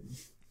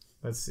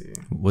 Let's see.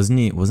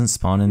 Wasn't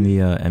Spawn in the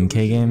MK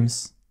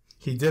games?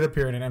 He did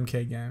appear in an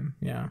MK game,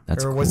 yeah.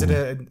 That's or was cool.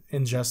 it an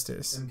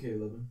Injustice?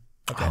 MK11.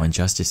 Okay. Oh,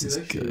 Injustice is He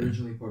was actually good.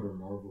 originally part of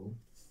Marvel.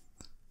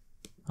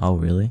 Oh,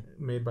 really?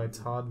 Made by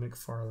Todd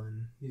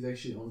McFarlane. He's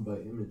actually owned by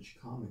Image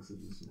Comics at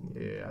this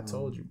moment. Yeah, I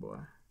told you, boy.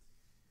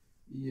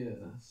 Yeah,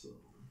 so...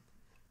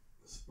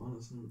 Spawn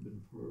has never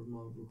been part of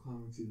Marvel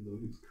Comics, even though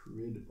he was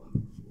created by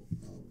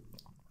Marvel.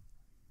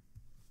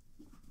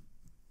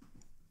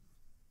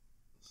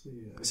 So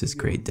yeah, This is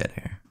great dead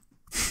air.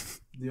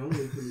 The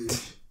only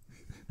affiliation...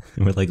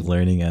 We're like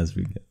learning as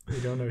we go. We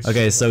don't know.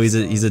 Okay, shit so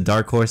about he's a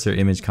Dark Horse or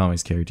Image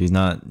Comics character. He's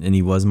not, and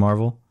he was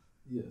Marvel.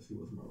 Yes, he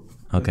was Marvel.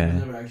 Okay. But he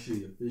was never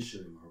actually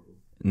officially Marvel.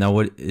 Now,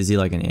 what is he,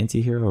 like an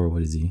anti-hero or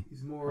what is he?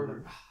 He's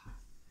more...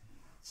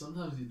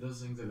 Sometimes he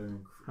does things that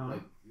are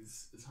like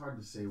it's hard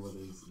to say whether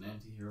he's an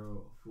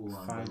anti-hero, a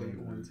full-on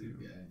villain, or a good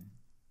guy.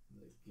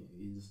 Like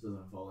he just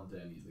doesn't fall into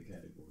any of the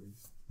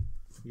categories.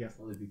 Yeah.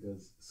 Only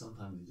because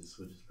sometimes he just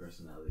switches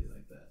personality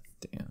like that.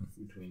 Damn.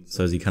 Between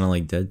So is he kind of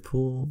like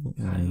Deadpool?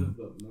 kind of,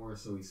 but more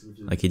so he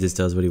switches. Like he just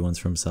does what he wants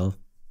for himself?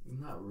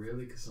 Not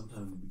really, because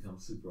sometimes he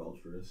becomes super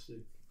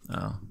altruistic.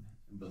 Oh.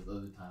 But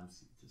other times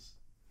he's just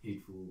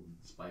hateful and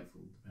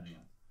spiteful, depending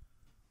on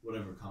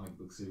whatever comic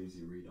book series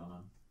you read on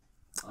him.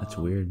 That's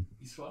weird.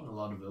 He's fought in a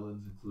lot of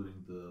villains,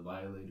 including the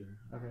Violator.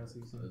 Okay, I see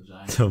what you're A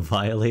giant. The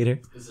Violator?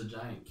 It's a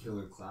giant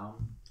killer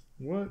clown.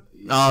 What?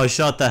 Oh,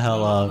 shut the hell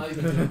No, up. not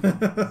even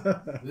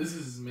joking. This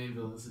is his main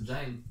villain. It's a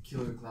giant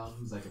killer clown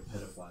who's like a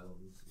pedophile.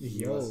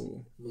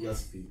 Yo.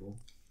 Molest people.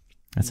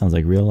 That sounds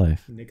like real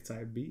life. Nick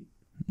type beat.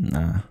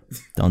 Nah,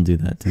 don't do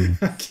that to me.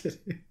 I'm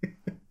kidding.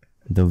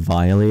 The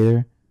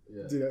Violator?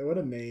 Yeah. Dude, what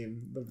a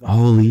name. The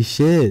Holy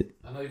shit.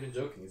 I'm not even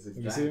joking. It's a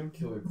You see him? giant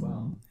killer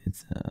clown.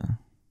 It's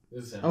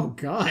This is him. Oh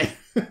god.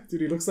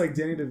 Dude, he looks like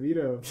Danny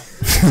DeVito.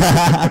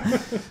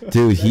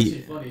 Dude, It's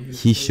actually funny.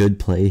 he should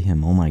play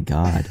him. Oh my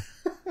god.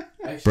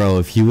 Actually, Bro,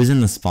 if he was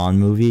in the Spawn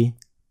movie,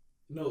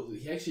 no,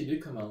 he actually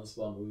did come out in the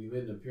Spawn movie. He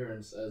made an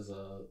appearance as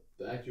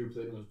the actor who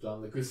played him was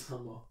John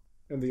Leguizamo.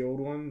 And the old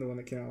one, the one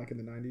that came out like in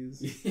the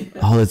 90s.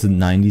 oh, it's a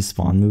 90s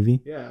Spawn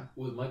movie? Yeah.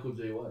 With Michael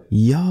J. White,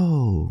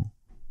 Yo.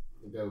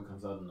 the guy who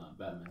comes out in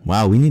Batman.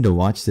 Wow, we need to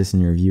watch this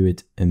and review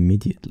it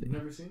immediately. You've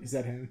never seen it? Is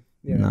that him?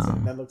 Yeah, No. that's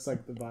him. That looks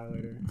like the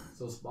Violator.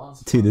 So Spawn's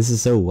Dude, this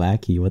is so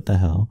wacky. What the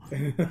hell?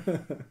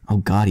 Oh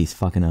god, he's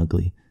fucking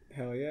ugly.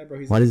 Hell yeah, bro.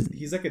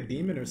 He's like a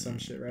demon or some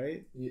shit,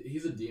 right?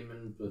 He's a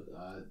demon, but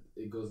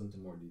it goes into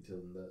more detail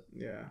than that.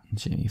 Yeah.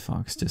 Jamie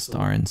Foxx to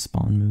star in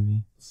Spawn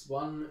movie.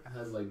 Spawn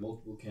has like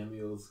multiple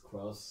cameos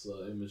across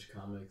Image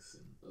Comics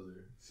and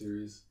other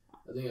series.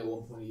 I think at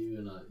one point he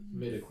even he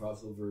made a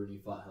crossover and he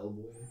fought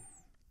Hellboy.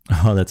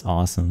 Oh, that's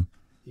awesome.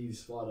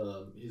 He's fought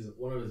he's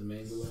one of his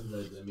main villains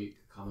that they make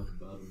a comic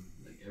about him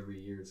like every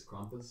year. It's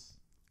Krampus.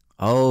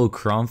 Oh,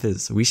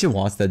 Krampus. We should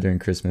watch that during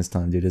Christmas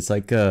time, dude. It's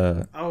like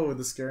the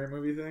scary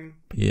movie thing.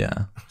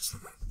 Yeah.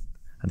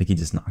 I think he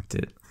just knocked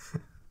it.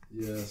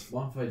 Yeah,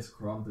 Spawn fights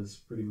Krampus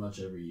pretty much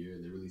every year.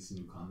 They release a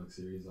new comic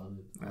series on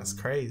it. That's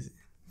crazy.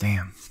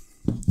 Damn.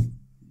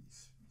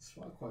 He's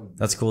fought quite a bit.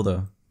 That's cool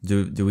though.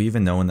 Do we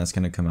even know when that's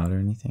gonna come out or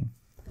anything?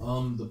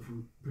 The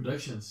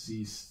production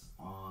ceased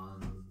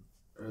on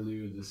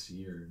earlier this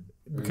year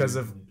because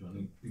of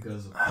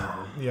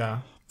COVID.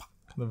 Yeah,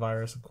 the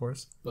virus, of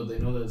course. But they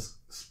know that this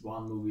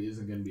Spawn movie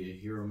isn't going to be a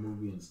hero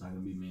movie, and it's not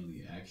going to be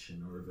mainly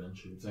action or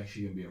adventure. It's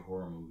actually going to be a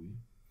horror movie.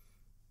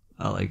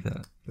 I like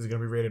that. Is it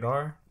going to be rated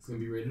R? It's going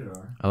to be rated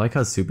R. I like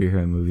how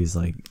superhero movies,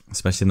 like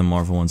especially the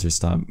Marvel ones, are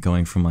stopped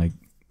going from like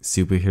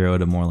superhero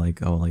to more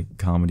like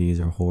comedies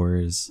or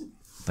horrors,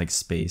 like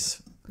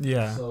space.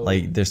 Yeah, so,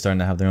 like they're starting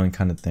to have their own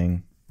kind of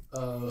thing.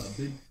 A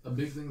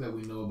big thing that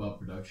we know about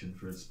production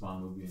for a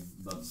Spawn movie and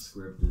about the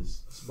script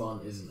is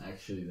Spawn isn't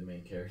actually the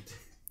main character.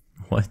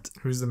 What?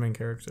 Who's the main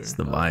character? It's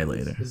the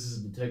Violator. This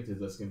is a detective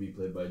that's going to be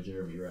played by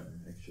Jeremy Renner,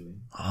 actually.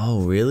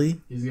 Oh,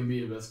 really? He's going to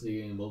be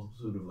investigating a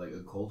multitude of like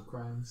occult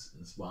crimes,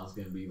 and Spawn's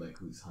going to be like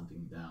who he's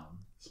hunting down.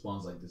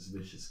 Spawn's like this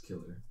vicious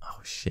killer. Oh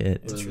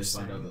shit! But then they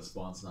find out that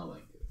Spawn's not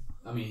like.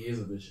 I mean, he is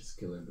a vicious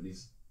killer, but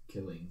he's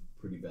killing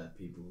pretty bad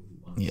people.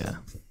 Yeah,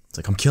 it's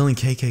like I'm killing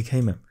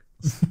KKK members.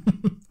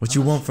 What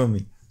you want from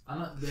me?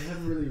 They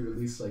haven't really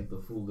released like the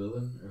full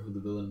villain or who the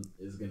villain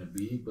is gonna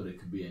be, but it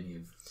could be any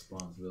of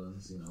Spawn's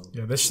villains, you know.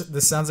 Yeah,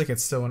 this sounds like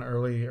it's still an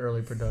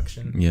early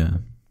production. Yeah.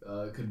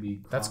 It could be.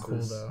 Krampus. That's cool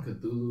though.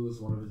 Cthulhu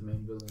is one of his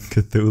main villains.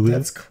 Cthulhu.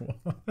 That's cool.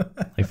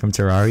 Like from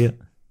Terraria,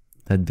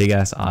 that big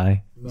ass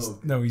eye.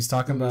 No, he's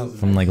talking about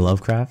from like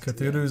Lovecraft.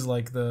 Cthulhu's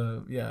like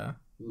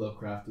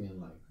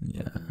Lovecraftian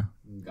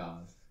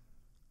god.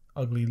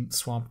 Ugly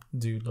swamp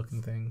dude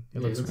looking thing.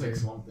 It looks like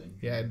Swamp Thing.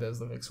 Yeah, it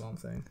does look like Swamp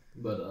Thing.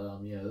 But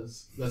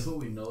that's what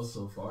we know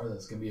so far.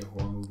 That's gonna be a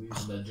horror movie,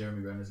 and that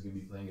Jeremy Renner is gonna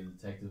be playing a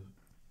detective,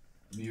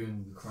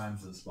 viewing the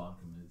crimes that Spawn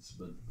commits.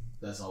 But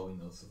that's all we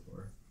know so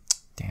far.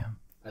 Damn.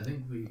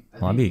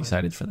 I'll be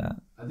excited for that.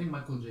 I think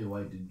Michael J.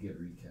 White did get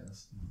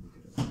recast. Look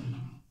it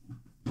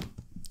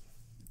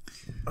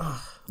up.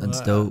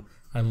 That's dope.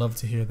 I love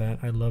to hear that.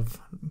 I love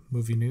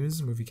movie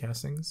news, movie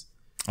castings.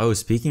 Oh,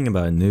 speaking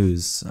about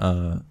news,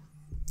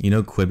 you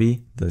know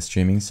Quibi, the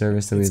streaming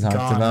service that we talked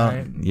about?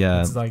 Right?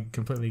 Yeah. It's like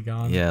completely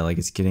gone. Yeah, like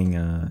it's getting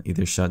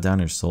either shut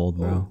down or sold,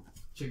 bro. Oh,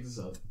 check this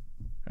out.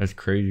 That's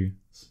crazy.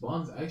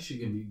 Spawn's actually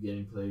going to be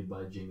getting played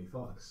by Jamie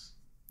Foxx.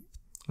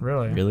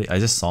 Really? Really? I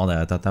just saw that.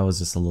 I thought that was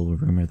just a little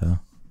rumor, though.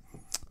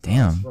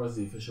 Damn. As far as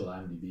the official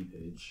IMDb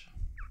page.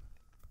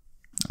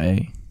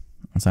 Hey,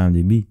 that's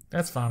IMDb.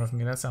 That's fine with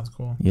me. That sounds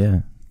cool.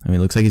 Yeah. I mean,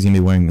 it looks like he's going to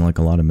be wearing like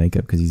a lot of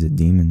makeup because he's a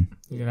demon.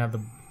 You're going to have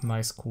the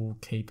nice, cool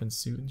cape and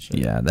suit and shit.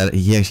 Yeah, that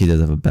he actually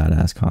does have a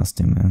badass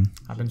costume, man.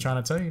 I've been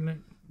trying to tell you, Nick.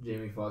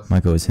 Jamie Foxx.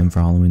 Might go as him for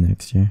Halloween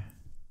next year.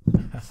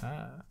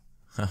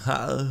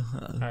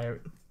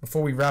 Alright,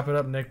 before we wrap it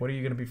up, Nick, what are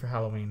you going to be for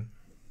Halloween?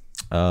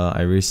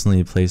 I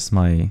recently placed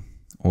my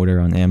order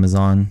on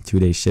Amazon,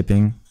 2-day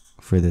shipping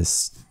for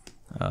this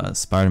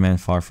Spider-Man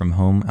Far From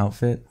Home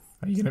outfit.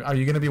 Are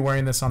you gonna be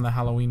wearing this on the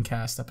Halloween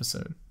cast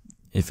episode?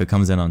 If it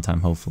comes in on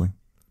time, hopefully.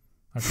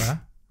 Okay.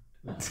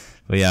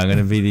 But yeah, I'm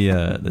gonna be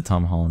the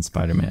Tom Holland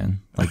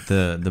Spider-Man, like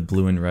the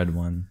blue and red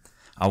one.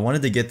 I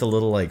wanted to get the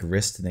little like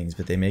wrist things,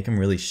 but they make them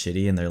really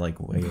shitty and they're like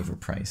way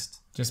overpriced.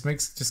 Just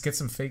get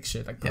some fake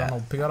shit. Like put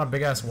on a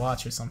big ass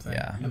watch or something.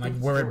 Yeah. And like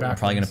wear it back. I'm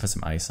probably gonna put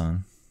some ice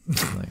on.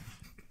 Like,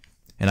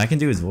 and I can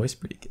do his voice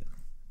pretty good.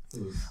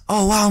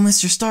 Oh wow,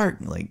 Mr. Stark!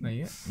 Like,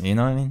 you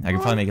know what I mean? I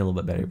could probably make it a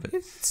little bit better, but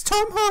it's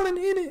Tom Holland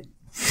in it.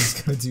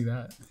 He's gonna do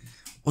that.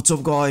 What's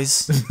up,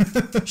 guys?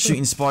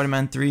 Shooting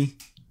Spider-Man 3.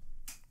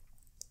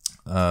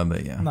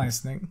 But yeah.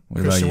 Nice, Nick.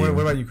 What Christian, about you?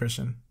 what about you,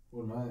 Christian?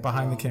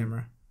 Behind the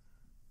camera.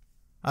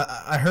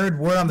 I heard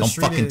word on the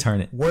street. Don't fucking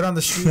turn it. Word on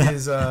the street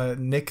is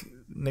Nick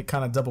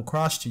kind of double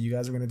crossed you. You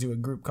guys are gonna do a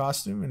group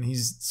costume, and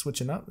he's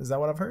switching up. Is that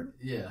what I've heard?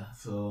 Yeah.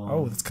 So.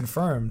 Oh, it's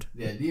confirmed.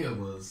 The idea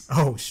was.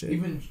 Oh shit.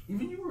 Even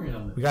you were in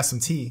on it. We got some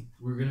tea.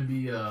 We're gonna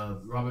be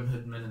Robin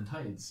Hood Men in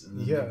Tights, and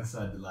then Nick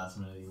decided last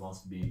minute he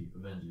wants to be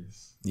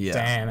Avengers. Yeah.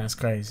 Damn, that's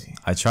crazy.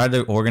 I tried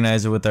to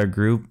organize it with our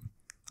group.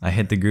 I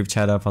hit the group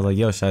chat up. I was like,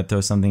 "Yo, should I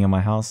throw something in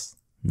my house?"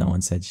 No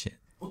one said shit.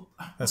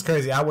 That's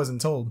crazy. I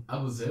wasn't told.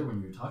 I was there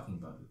when you were talking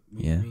about it.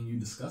 Yeah. I mean, you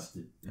discussed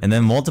it. And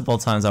then multiple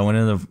times I went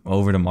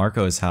over to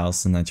Marco's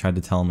house and I tried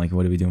to tell him like,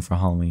 what are we doing for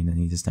Halloween? And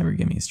he just never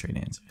gave me a straight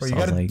answer. Bro,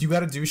 so you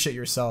gotta do shit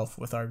yourself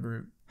with our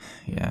group.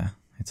 Yeah,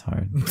 it's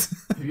hard.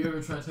 Have you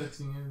ever tried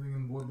texting anything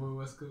in Boy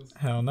West Coast?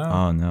 Hell no.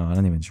 Oh no, I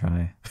don't even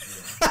try.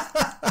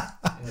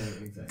 Yeah,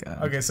 exactly.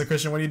 God. Okay, so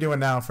Christian, what are you doing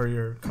now for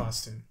your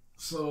costume?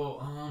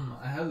 So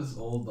I have this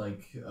old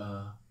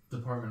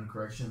Department of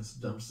Corrections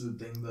jumpsuit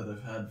thing that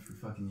I've had for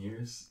fucking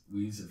years. We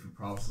use it for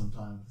props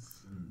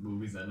sometimes in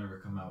movies that never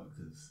come out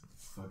because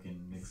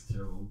fucking Nick's a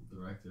terrible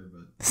director.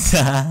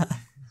 But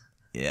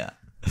Yeah.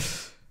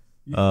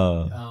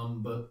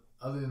 But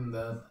other than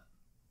that,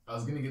 I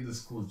was gonna get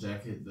this cool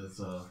jacket that's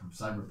from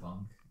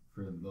Cyberpunk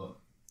for the.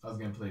 I was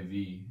gonna play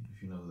V,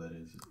 if you know who that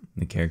is.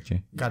 The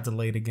character. Got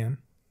delayed again.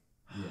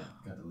 Yeah,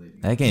 got delayed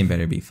again. That game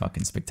better be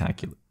fucking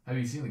spectacular. Have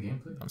you seen the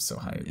gameplay? I'm so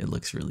hyped. It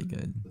looks really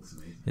good. Looks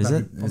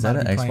amazing. Is that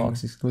an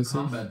Xbox exclusive?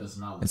 Combat does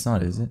not. Look It's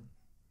not, is it?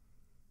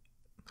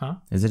 Huh?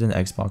 Is it an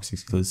Xbox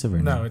exclusive or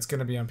No, no? it's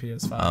gonna be on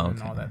PS5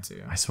 and all that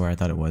too. I swear I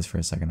thought it was for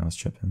a second. I was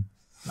tripping.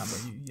 Nah,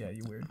 but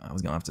you weird. I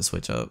was gonna have to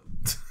switch up.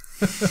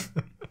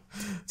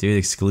 Dude,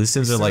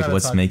 exclusives are like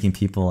what's talk. making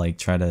people like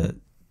try to,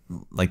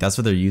 like that's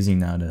what they're using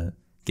now to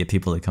get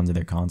people to come to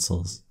their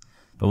consoles.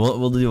 But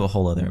we'll do a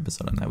whole other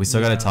episode on that. We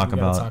still got to talk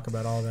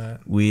about all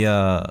that.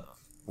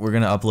 We're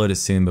gonna upload it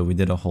soon, but we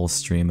did a whole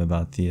stream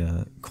about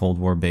the Cold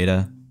War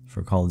beta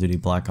for Call of Duty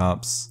Black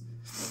Ops.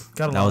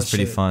 That was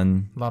pretty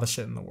fun. A lot of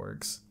shit in the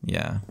works.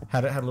 Yeah.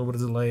 Had a little bit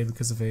of delay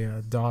because of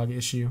a dog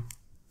issue.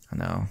 I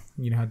know.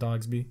 You know how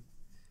dogs be.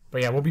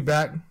 But yeah, we'll be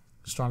back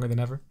stronger than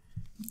ever.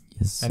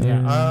 Yes, sir. And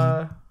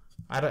yeah,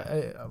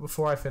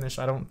 before I finish,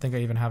 I don't think I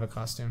even have a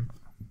costume.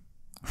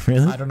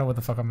 Really? I don't know what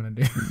the fuck I'm gonna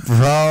do.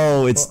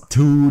 Bro, it's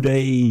 2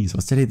 days.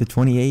 What's today? The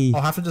 28th.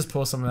 I'll have to just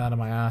pull something out of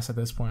my ass at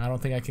this point. I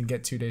don't think I can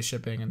get 2 day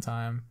shipping in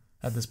time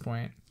at this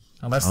point.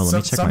 Unless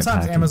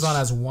sometimes Amazon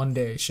has 1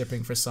 day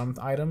shipping for some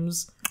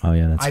items. Oh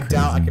yeah, that's I crazy.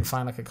 doubt I can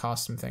find like a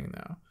costume thing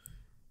though.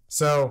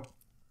 So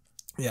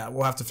yeah,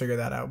 we'll have to figure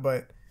that out.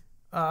 But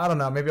I don't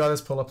know. Maybe I'll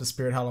just pull up the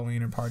Spirit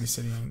Halloween or Party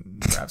City and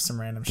grab some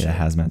random shit. Get a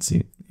hazmat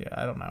suit. Yeah,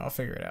 I don't know. I'll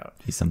figure it out.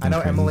 I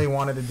know crazy. Emily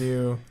wanted to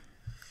do.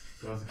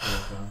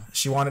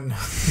 She wanted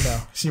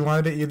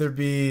to either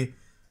be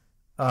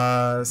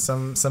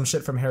some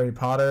shit from Harry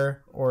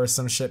Potter or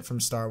some shit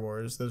from Star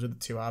Wars. Those are the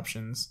two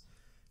options.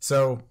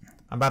 So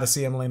I'm about to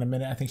see Emily in a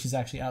minute. I think she's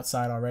actually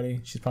outside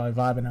already. She's probably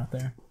vibing out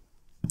there.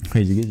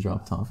 Wait, did you get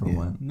dropped off or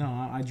what? No,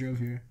 I drove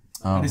here.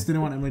 Oh. I just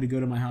didn't want Emily to go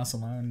to my house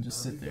alone and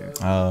just sit there.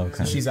 Oh,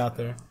 okay. So she's out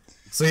there.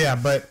 So yeah,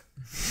 but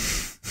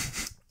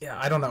yeah,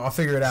 I don't know. I'll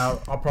figure it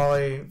out. I'll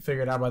probably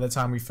figure it out by the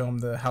time we film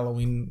the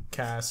Halloween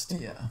cast.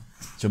 Yeah.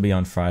 She'll be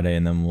on Friday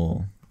and then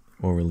we'll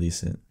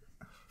release it.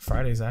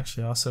 Friday's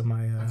actually also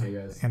my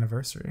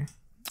anniversary.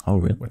 Oh,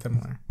 really? With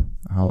Emily.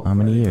 How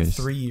many years?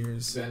 3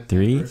 years.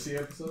 3?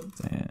 Episode?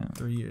 Damn.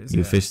 3 years.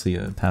 You officially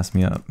passed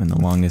me up in the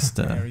longest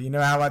you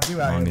know how I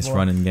do out longest here, boy.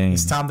 running game.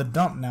 It's time to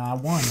dump now. I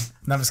won.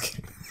 No, I'm just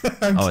kidding.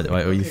 Wait,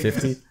 are you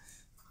 50?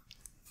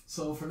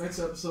 So for next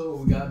episode,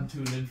 what we got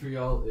tuned in for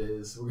y'all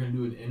is we're gonna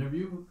do an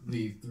interview.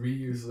 The 3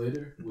 years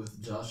later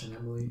with Josh and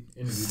Emily.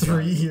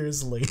 3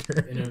 years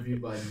later.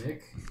 Interviewed by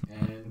Nick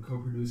and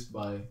co-produced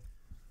by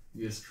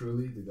yours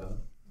truly, the God.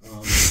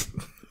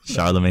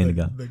 Charlemagne the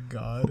God. The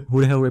God.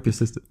 Who the hell raped your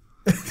sister?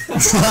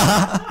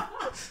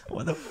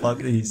 What the fuck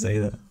did he say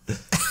that?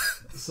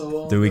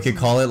 So dude, we could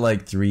call it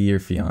like 3-year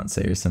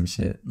fiance or some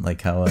shit.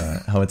 Like how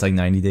it's like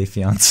 90-day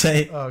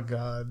fiance. Oh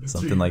god.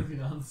 Something like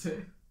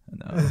fiance.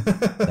 No,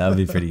 that'd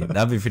be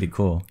pretty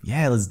cool.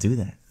 Yeah, let's do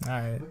that. All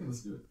right. Okay, let's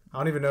do it. I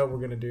don't even know what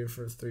we're gonna do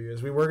for 3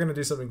 years. We were gonna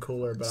do something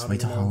cooler, but Just I wait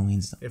don't till know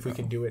Halloween stuff. if we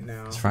can do it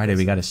now. It's Friday.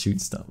 We gotta shoot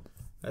stuff.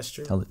 That's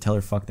true. Tell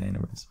her fuck the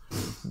anniversary.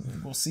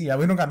 We'll see. Yeah,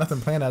 we don't got nothing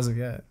planned as of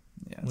yet.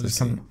 Yeah, We'll just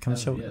just come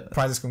show. Yeah.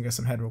 Probably just gonna get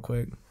some head real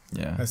quick.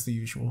 Yeah, That's the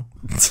usual.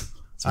 that's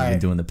what we've been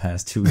doing the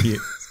past 2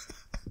 years.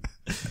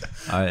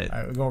 All right,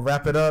 We're gonna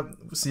wrap it up.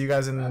 We'll see you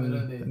guys in a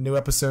new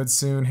episode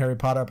soon. Harry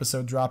Potter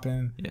episode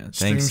dropping. yeah.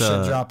 Stream Thanks.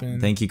 shit dropping.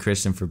 Thank you,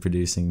 Christian, for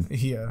producing.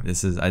 Yeah. I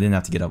didn't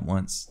have to get up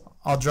once.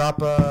 I'll drop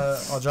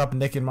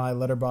Nick and my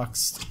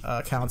Letterboxd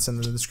accounts in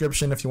the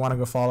description if you want to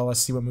go follow us,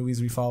 see what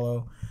movies we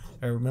follow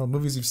or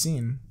movies we've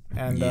seen,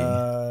 and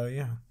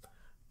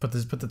put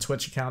the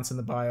Twitch accounts in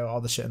the bio,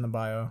 all the shit in the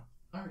bio,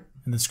 All right.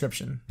 in the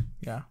description.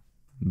 Yeah.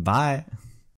 Bye.